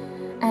shock,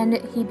 and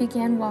he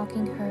began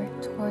walking her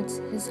towards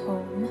his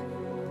home.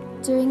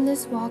 During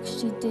this walk,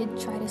 she did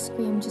try to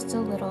scream just a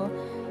little,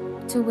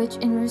 to which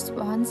in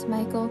response,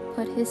 Michael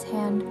put his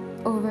hand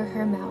over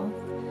her mouth.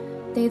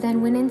 They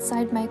then went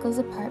inside Michael's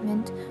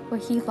apartment, where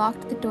he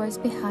locked the doors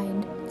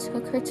behind,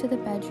 took her to the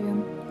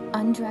bedroom,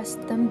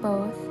 undressed them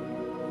both,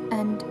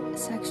 and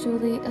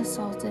sexually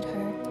assaulted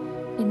her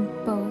in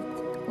both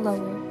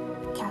lower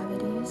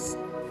cavities.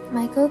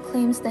 Michael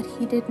claims that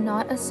he did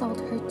not assault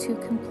her to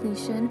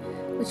completion,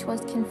 which was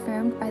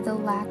confirmed by the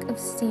lack of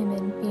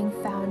semen being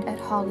found at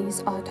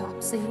Holly's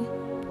autopsy.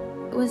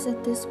 It was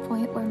at this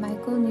point where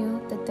Michael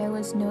knew that there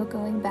was no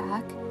going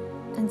back,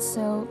 and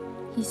so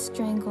he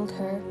strangled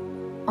her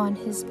on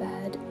his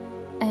bed.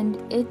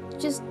 And it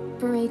just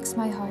breaks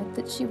my heart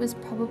that she was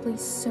probably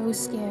so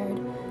scared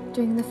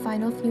during the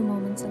final few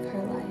moments of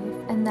her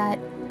life, and that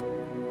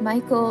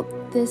Michael,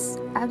 this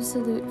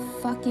absolute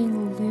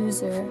fucking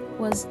loser,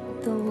 was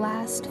the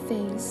last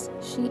face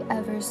she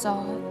ever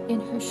saw in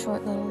her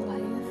short little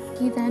life.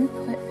 He then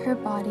put her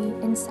body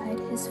inside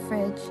his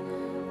fridge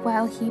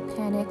while he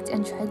panicked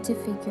and tried to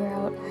figure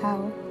out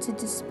how to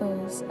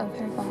dispose of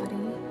her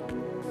body.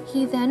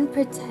 He then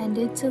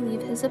pretended to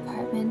leave his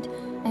apartment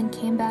and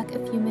came back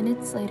a few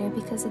minutes later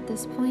because at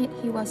this point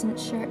he wasn't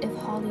sure if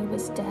Holly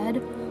was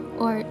dead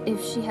or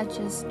if she had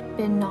just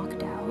been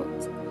knocked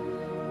out.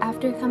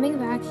 After coming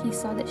back, he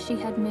saw that she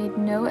had made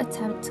no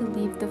attempt to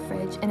leave the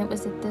fridge, and it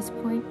was at this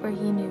point where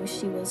he knew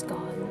she was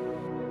gone.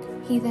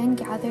 He then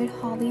gathered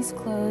Holly's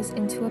clothes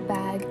into a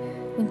bag,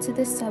 went to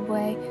the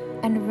subway,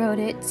 and rode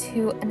it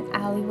to an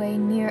alleyway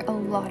near a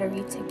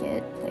lottery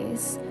ticket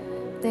place.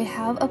 They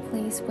have a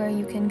place where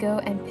you can go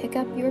and pick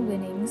up your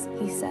winnings,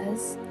 he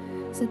says.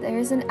 So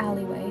there's an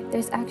alleyway,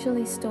 there's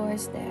actually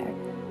stores there,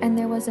 and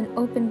there was an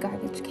open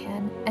garbage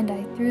can, and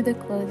I threw the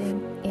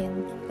clothing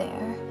in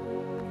there.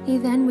 He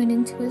then went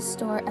into a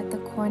store at the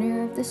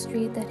corner of the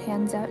street that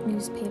hands out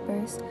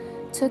newspapers,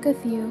 took a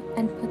few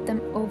and put them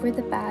over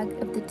the bag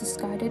of the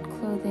discarded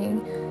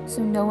clothing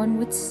so no one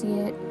would see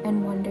it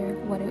and wonder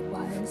what it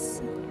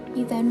was.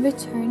 He then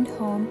returned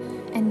home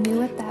and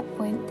knew at that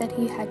point that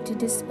he had to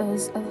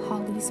dispose of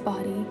Holly's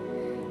body.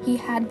 He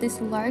had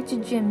this large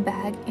gym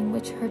bag in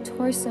which her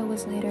torso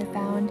was later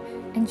found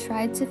and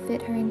tried to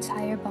fit her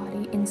entire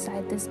body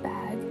inside this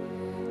bag,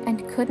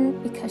 and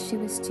couldn't because she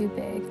was too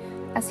big,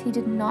 as he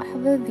did not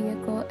have a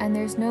vehicle and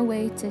there's no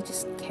way to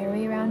just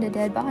carry around a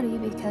dead body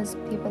because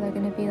people are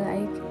going to be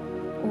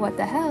like, what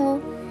the hell?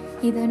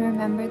 He then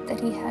remembered that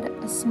he had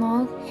a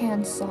small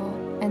handsaw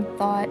and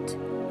thought,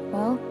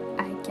 well,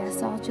 I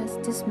guess I'll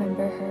just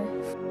dismember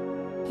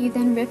her. He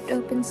then ripped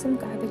open some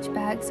garbage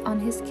bags on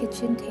his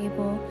kitchen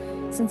table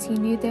since he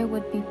knew there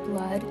would be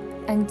blood,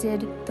 and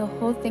did the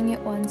whole thing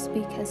at once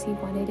because he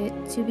wanted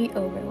it to be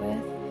over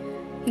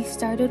with. He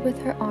started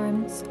with her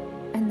arms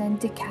and then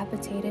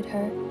decapitated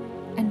her,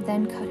 and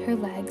then cut her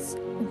legs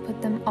and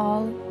put them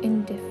all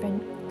in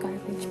different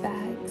garbage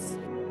bags.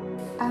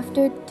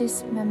 After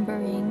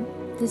dismembering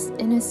this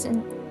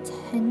innocent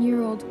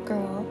 10-year-old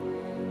girl,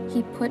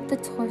 He put the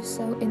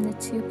torso in the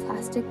 2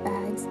 plastic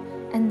bags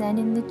and then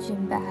in the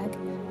gym bag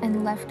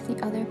and left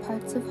the other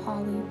parts of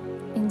Holly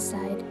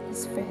inside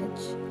his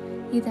fridge.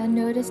 He then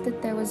noticed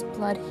that there was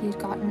blood he had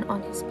gotten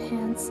on his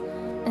pants,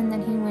 and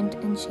then he went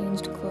and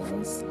changed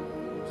clothes.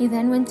 He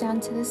then went down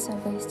to the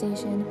subway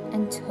station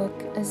and took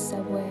a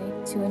subway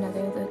to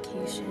another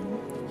location.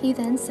 He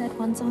then said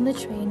once on the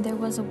train there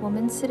was a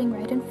woman sitting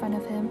right in front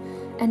of him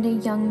and a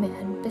young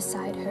man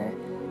beside her.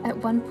 At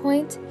one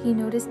point, he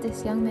noticed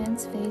this young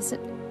man's face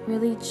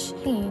really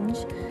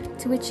change,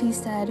 to which he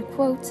said,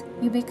 quote,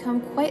 "You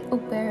become quite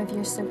aware of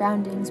your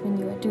surroundings when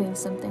you are doing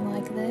something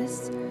like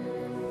this."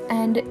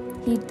 And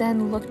he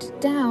then looked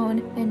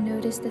down and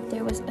noticed that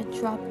there was a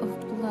drop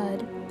of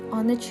blood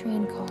on the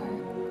train car,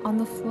 on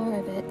the floor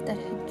of it, that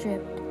had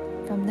dripped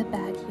from the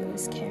bag he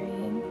was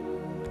carrying.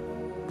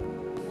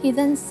 He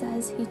then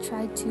says he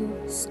tried to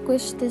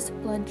squish this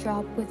blood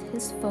drop with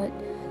his foot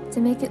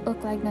to make it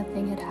look like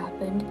nothing had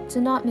happened,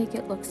 to not make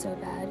it look so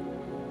bad.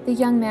 The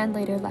young man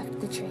later left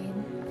the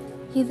train.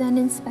 He then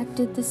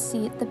inspected the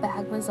seat the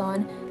bag was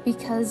on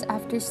because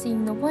after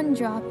seeing the one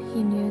drop,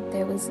 he knew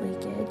there was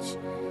leakage.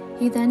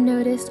 He then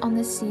noticed on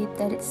the seat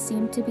that it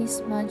seemed to be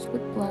smudged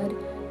with blood,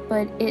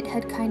 but it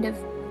had kind of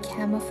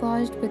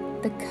camouflaged with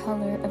the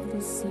color of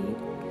the seat.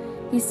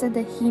 He said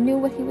that he knew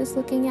what he was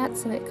looking at,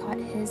 so it caught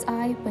his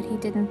eye, but he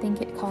didn't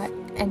think it caught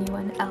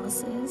anyone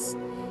else's.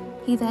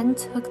 He then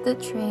took the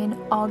train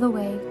all the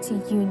way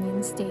to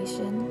Union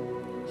Station.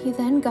 He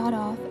then got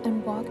off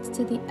and walked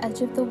to the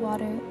edge of the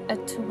water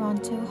at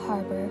Toronto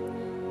Harbor.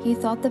 He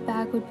thought the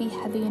bag would be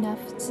heavy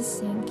enough to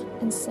sink,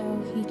 and so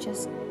he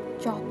just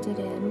dropped it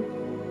in.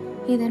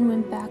 He then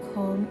went back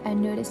home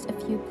and noticed a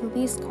few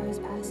police cars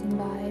passing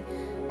by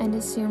and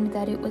assumed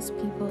that it was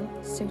people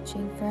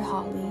searching for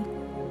Holly.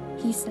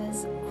 He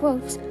says,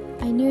 quote,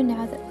 "I knew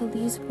now that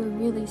police were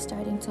really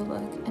starting to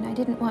look, and I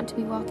didn't want to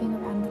be walking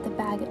around with a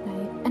bag at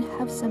night and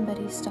have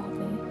somebody stop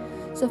me.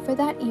 So for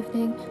that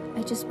evening,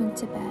 I just went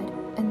to bed,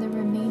 and the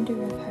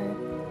remainder of her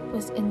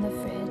was in the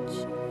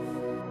fridge."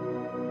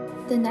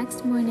 The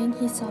next morning,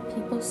 he saw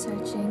people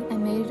searching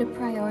and made it a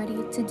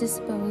priority to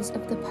dispose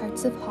of the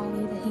parts of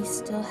Holly that he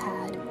still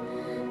had.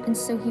 And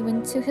so he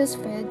went to his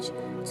fridge,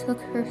 took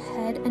her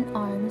head and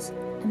arms,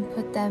 and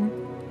put them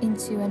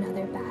into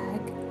another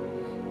bag.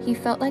 He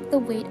felt like the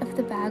weight of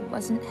the bag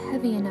wasn't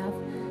heavy enough,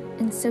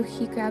 and so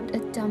he grabbed a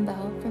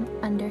dumbbell from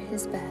under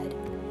his bed.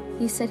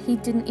 He said he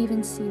didn't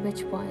even see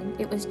which one,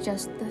 it was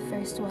just the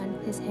first one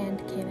his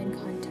hand came in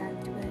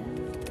contact with.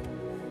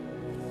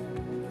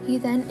 He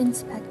then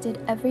inspected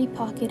every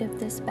pocket of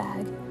this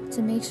bag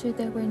to make sure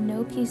there were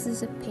no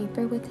pieces of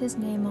paper with his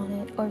name on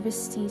it or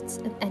receipts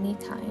of any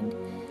kind.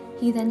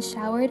 He then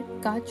showered,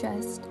 got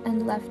dressed,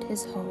 and left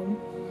his home.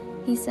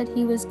 He said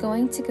he was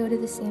going to go to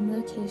the same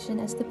location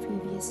as the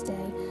previous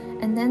day,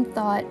 and then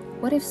thought,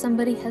 what if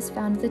somebody has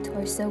found the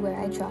torso where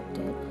I dropped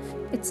it?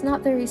 It's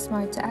not very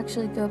smart to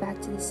actually go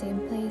back to the same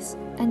place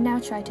and now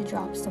try to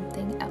drop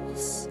something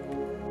else.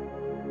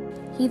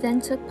 He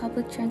then took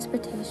public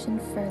transportation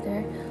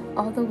further,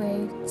 all the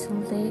way to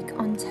Lake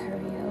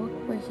Ontario,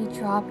 where he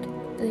dropped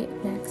the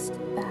next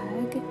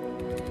bag.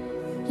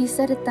 He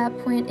said at that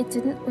point it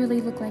didn't really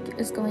look like it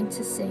was going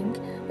to sink,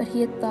 but he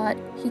had thought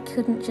he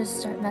couldn't just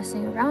start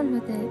messing around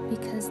with it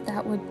because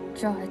that would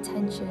draw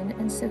attention,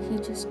 and so he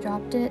just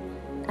dropped it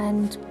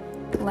and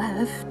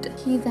left.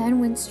 He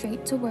then went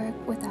straight to work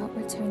without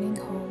returning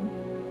home.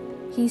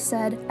 He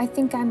said, "I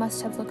think I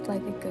must have looked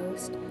like a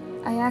ghost.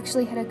 I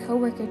actually had a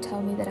coworker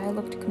tell me that I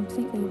looked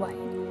completely white,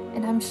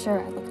 and I'm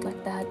sure I looked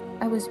like that.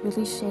 I was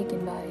really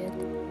shaken by it."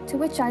 To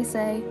which I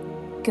say,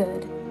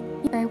 good.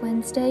 By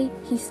Wednesday,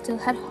 he still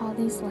had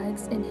Holly's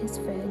legs in his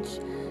fridge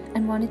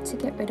and wanted to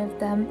get rid of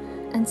them,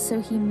 and so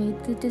he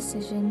made the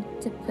decision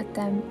to put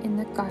them in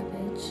the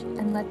garbage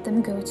and let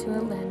them go to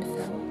a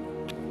landfill.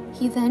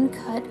 He then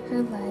cut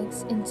her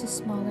legs into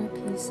smaller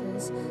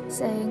pieces,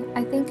 saying,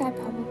 "I think I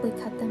probably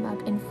cut them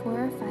up in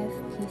 4 or 5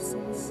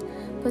 pieces,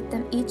 put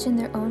them each in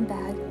their own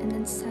bag, and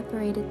then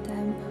separated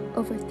them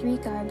over 3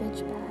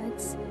 garbage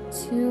bags,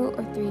 2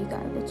 or 3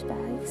 garbage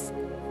bags."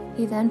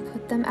 He then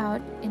put them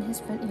out in his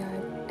front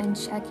yard and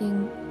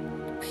checking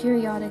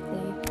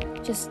periodically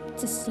just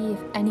to see if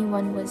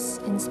anyone was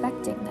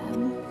inspecting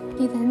them.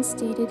 He then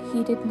stated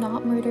he did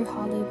not murder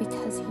Holly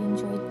because he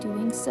enjoyed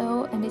doing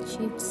so and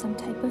achieved some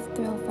type of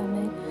thrill from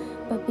it,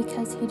 but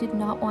because he did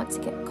not want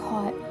to get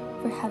caught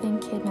for having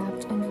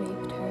kidnapped and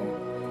raped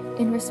her.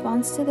 In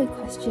response to the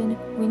question,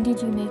 "When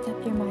did you make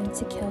up your mind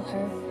to kill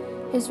her?"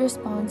 his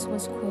response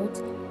was,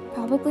 quote,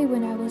 "Probably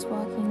when I was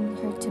walking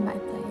her to my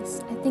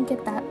place. I think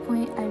at that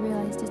point I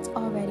realized it's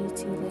already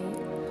too late.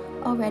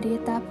 Already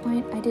at that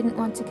point I didn't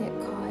want to get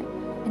caught,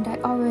 and I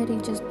already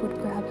just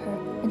would grab her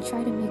and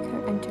try to make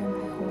her enter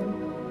my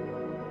home."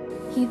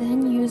 He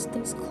then used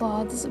those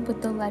cloths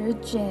with the letter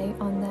J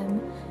on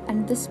them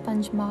and the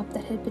sponge mop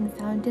that had been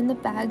found in the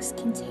bags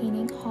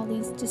containing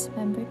Holly's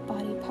dismembered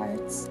body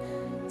parts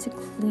to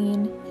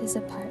clean his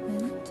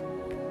apartment.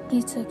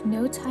 He took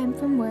no time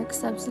from work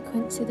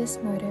subsequent to this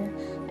murder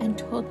and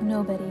told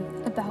nobody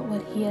about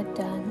what he had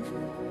done.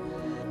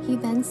 He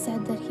then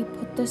said that he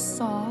put the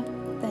saw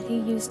that he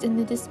used in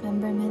the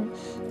dismemberment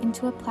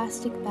into a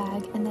plastic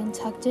bag and then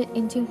tucked it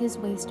into his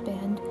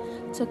waistband,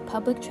 took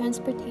public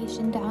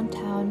transportation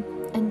downtown,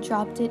 and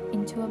dropped it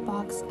into a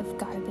box of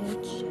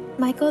garbage.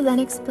 Michael then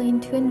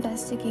explained to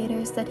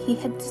investigators that he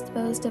had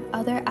disposed of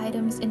other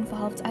items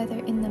involved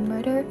either in the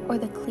murder or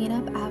the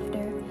cleanup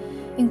after,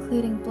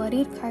 including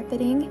bloodied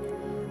carpeting,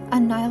 a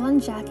nylon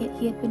jacket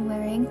he had been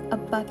wearing, a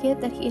bucket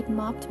that he had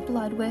mopped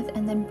blood with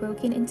and then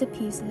broken into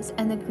pieces,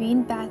 and the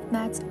green bath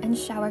mats and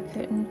shower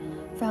curtain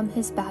from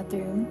his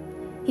bathroom.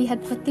 He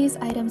had put these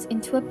items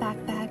into a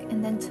backpack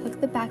and then took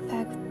the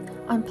backpack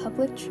on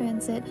public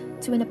transit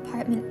to an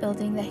apartment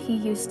building that he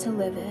used to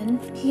live in.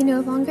 He no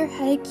longer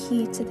had a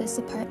key to this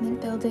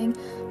apartment building,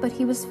 but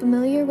he was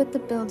familiar with the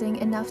building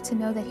enough to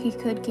know that he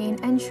could gain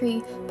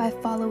entry by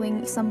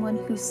following someone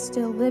who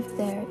still lived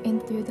there in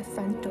through the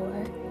front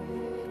door.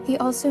 He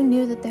also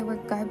knew that there were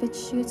garbage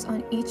chutes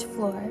on each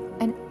floor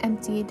and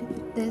emptied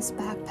this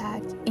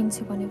backpack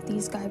into one of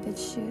these garbage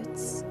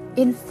chutes.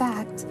 In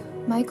fact,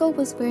 Michael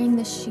was wearing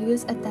the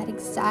shoes at that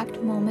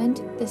exact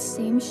moment, the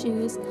same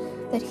shoes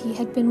that he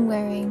had been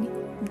wearing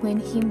when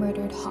he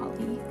murdered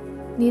Holly.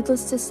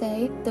 Needless to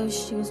say,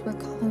 those shoes were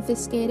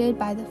confiscated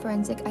by the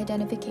Forensic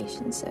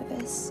Identification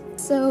Service.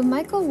 So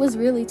Michael was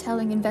really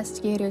telling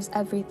investigators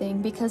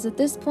everything because at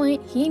this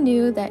point he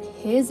knew that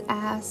his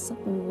ass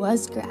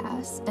was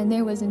grass and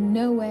there was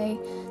no way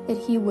that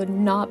he would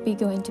not be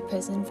going to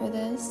prison for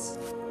this.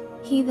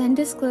 He then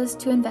disclosed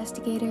to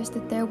investigators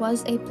that there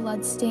was a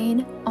blood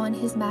stain on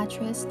his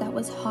mattress that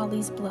was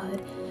Holly's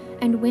blood,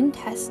 and when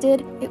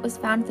tested, it was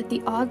found that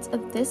the odds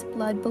of this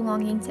blood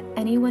belonging to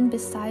anyone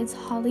besides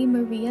Holly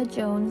Maria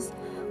Jones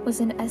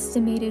was an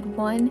estimated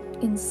 1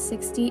 in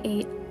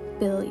 68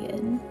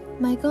 billion.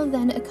 Michael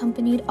then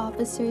accompanied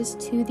officers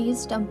to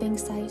these dumping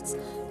sites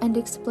and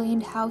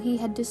explained how he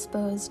had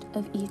disposed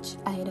of each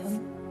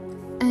item.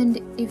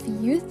 And if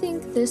you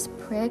think this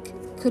prick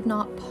could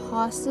not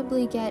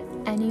possibly get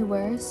any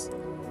worse,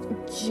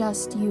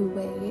 just you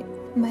wait.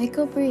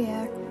 Michael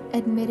Briere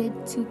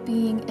admitted to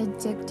being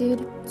addicted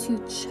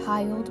to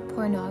child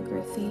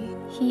pornography.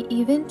 He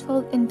even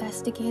told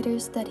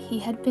investigators that he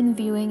had been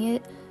viewing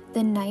it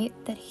the night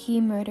that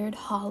he murdered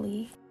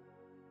Holly.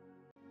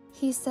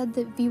 He said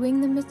that viewing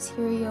the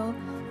material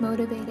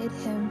motivated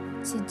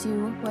him to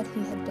do what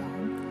he had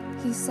done.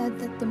 He said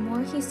that the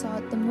more he saw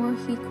it, the more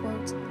he,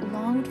 quote,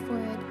 longed for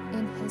it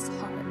in his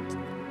heart,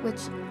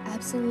 which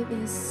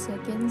absolutely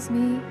sickens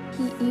me.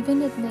 He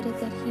even admitted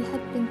that he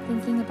had been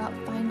thinking about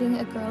finding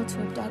a girl to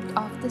abduct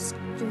off the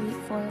street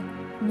for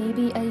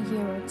maybe a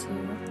year or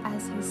two,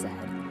 as he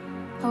said.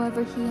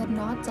 However, he had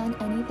not done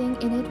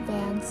anything in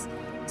advance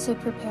to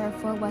prepare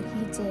for what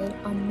he did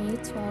on May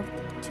 12,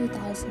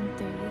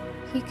 2003.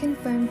 He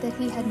confirmed that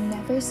he had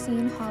never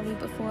seen Holly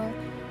before,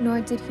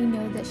 nor did he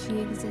know that she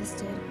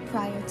existed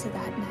prior to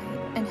that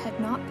night, and had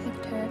not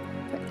picked her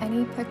for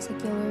any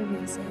particular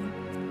reason.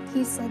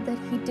 He said that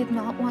he did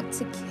not want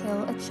to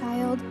kill a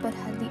child, but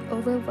had the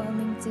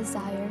overwhelming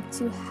desire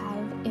to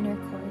have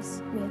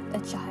intercourse with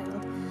a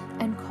child,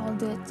 and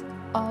called it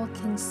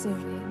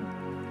all-consuming.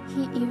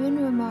 He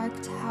even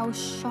remarked how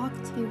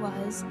shocked he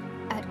was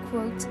at,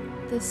 quote,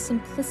 the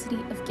simplicity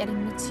of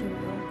getting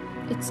material.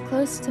 It's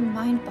close to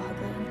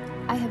mind-boggling.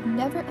 I have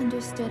never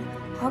understood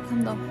how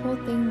come the whole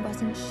thing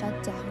wasn't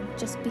shut down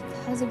just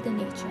because of the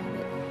nature of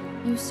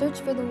it. You search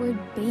for the word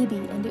baby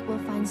and it will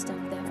find stuff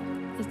there.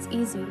 It's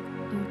easy.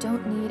 You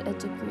don't need a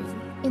degree.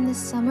 In the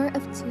summer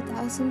of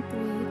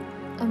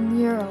 2003, a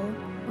mural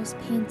was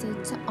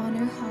painted to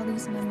honor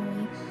Holly's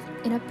memory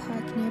in a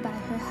park nearby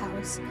her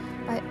house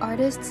by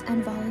artists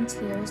and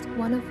volunteers,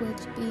 one of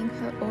which being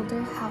her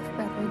older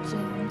half-brother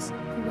James,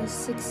 who was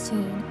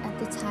 16 at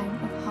the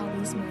time of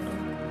Holly's murder.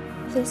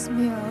 This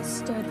mural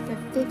stood for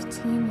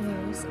 15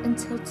 years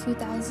until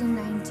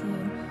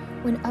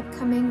 2019, when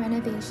upcoming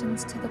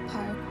renovations to the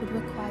park would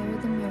require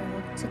the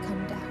mural to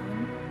come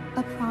down.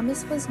 A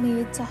promise was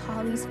made to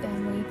Holly's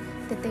family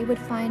that they would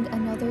find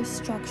another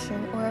structure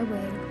or a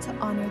way to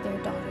honor their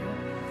daughter.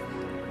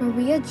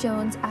 Maria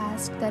Jones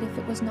asked that if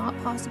it was not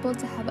possible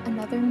to have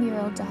another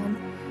mural done,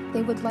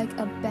 they would like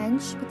a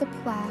bench with a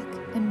plaque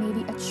and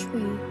maybe a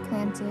tree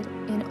planted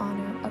in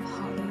honor of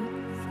Holly.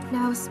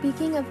 Now,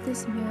 speaking of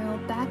this mural,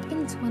 back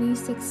in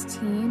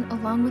 2016,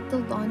 along with the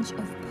launch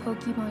of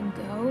Pokemon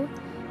Go,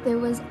 there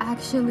was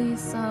actually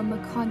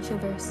some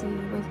controversy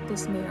with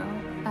this mural.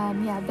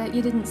 Yeah, bet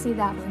you didn't see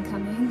that one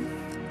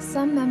coming.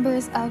 Some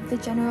members of the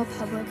general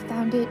public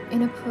found it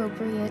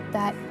inappropriate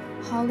that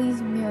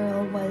Holly's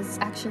mural was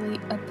actually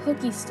a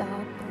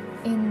Pokestop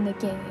in the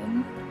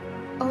game.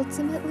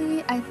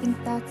 Ultimately, I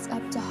think that's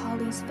up to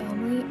Holly's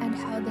family and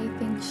how they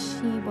think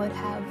she would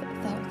have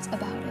felt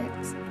about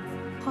it.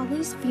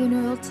 Holly's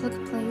funeral took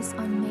place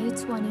on May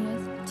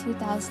 20th,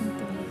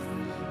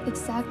 2003,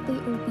 exactly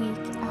a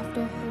week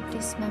after her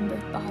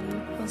dismembered body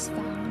was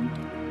found,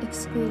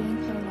 excluding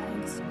her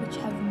legs, which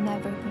have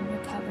never been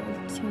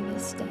recovered to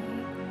this day.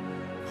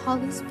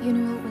 Holly's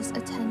funeral was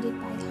attended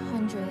by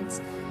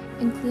hundreds,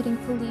 including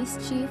Police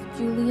Chief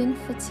Julian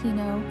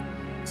Fatino,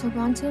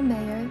 Toronto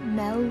Mayor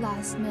Mel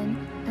Lastman,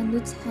 and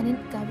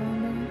Lieutenant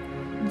Governor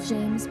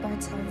James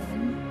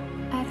Barthelin.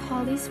 At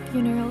Holly's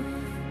funeral,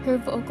 her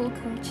vocal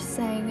coach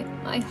sang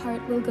 "My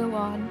Heart Will Go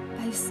On"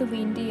 by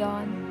Celine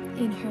Dion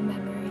in her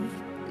memory.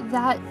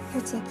 That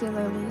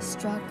particularly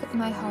struck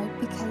my heart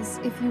because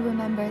if you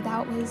remember,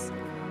 that was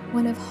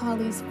one of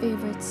Holly's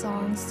favorite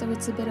songs, so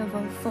it's a bit of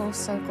a full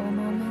circle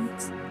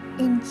moment.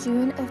 In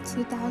June of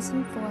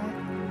 2004,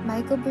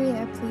 Michael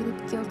Briere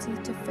pleaded guilty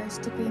to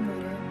first-degree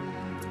murder.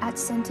 At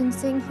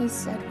sentencing, he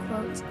said,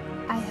 quote,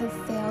 "I have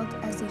failed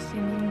as a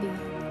human being."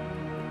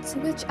 To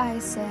which I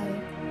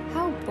say,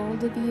 how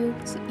bold of you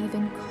to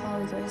even call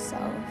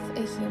yourself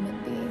a human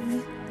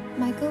being.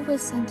 Michael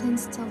was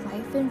sentenced to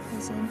life in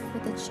prison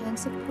with a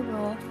chance of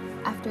parole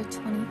after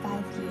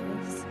 25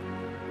 years.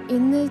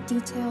 In the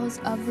details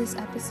of this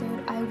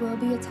episode, I will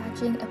be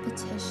attaching a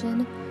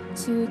petition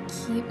to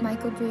keep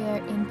Michael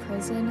Briere in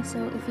prison, so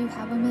if you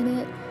have a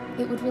minute,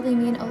 it would really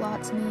mean a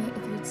lot to me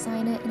if you'd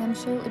sign it, and I'm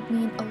sure it would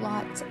mean a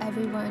lot to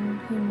everyone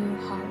who knew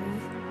Holly.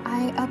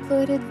 I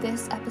uploaded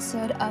this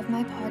episode of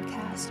my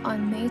podcast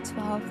on May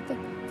 12th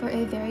for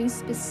a very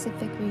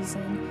specific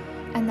reason,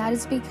 and that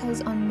is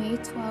because on May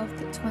 12th,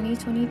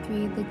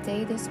 2023, the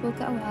day this will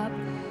go up,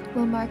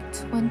 will mark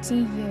 20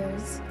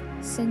 years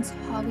since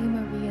Holly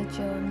Maria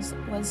Jones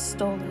was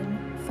stolen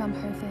from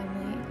her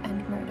family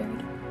and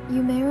murdered.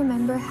 You may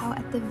remember how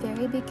at the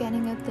very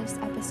beginning of this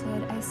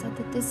episode I said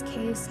that this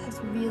case has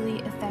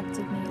really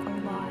affected me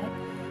a lot,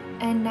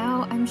 and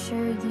now I'm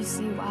sure you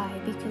see why,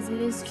 because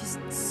it is just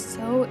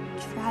so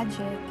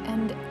tragic,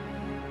 and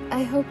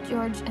I hope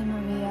George and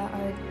Maria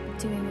are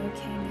doing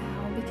okay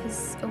now,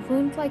 because a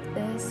wound like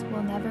this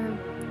will never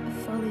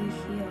fully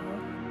heal.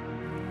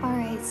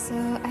 Alright, so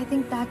I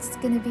think that's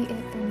gonna be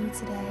it for me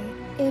today.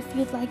 If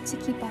you'd like to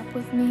keep up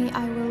with me,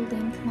 I will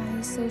link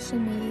my social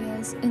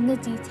medias in the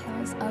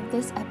details of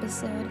this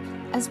episode,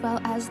 as well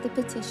as the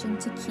petition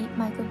to keep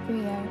Michael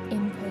Briere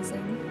in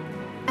prison.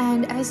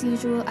 And as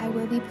usual, I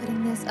will be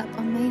putting this up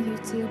on my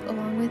YouTube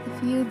along with a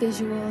few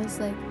visuals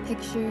like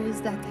pictures,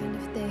 that kind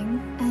of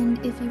thing.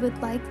 And if you would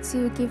like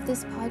to give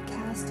this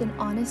podcast an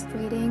honest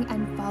rating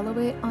and follow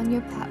it on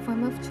your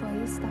platform of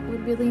choice, that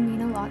would really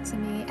mean a lot to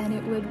me and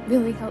it would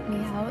really help me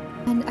out.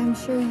 And I'm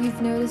sure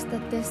you've noticed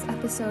that this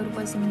episode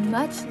was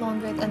much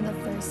longer than the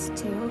first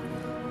two.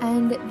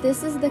 And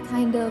this is the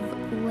kind of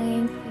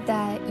length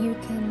that you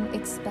can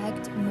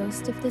expect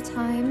most of the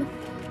time.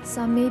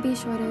 Some may be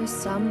shorter,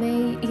 some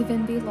may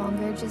even be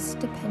longer, just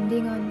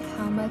depending on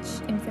how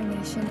much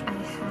information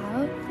I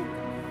have.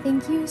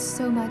 Thank you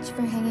so much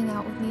for hanging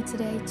out with me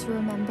today to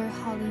remember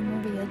Holly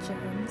Maria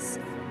Jones.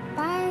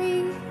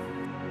 Bye!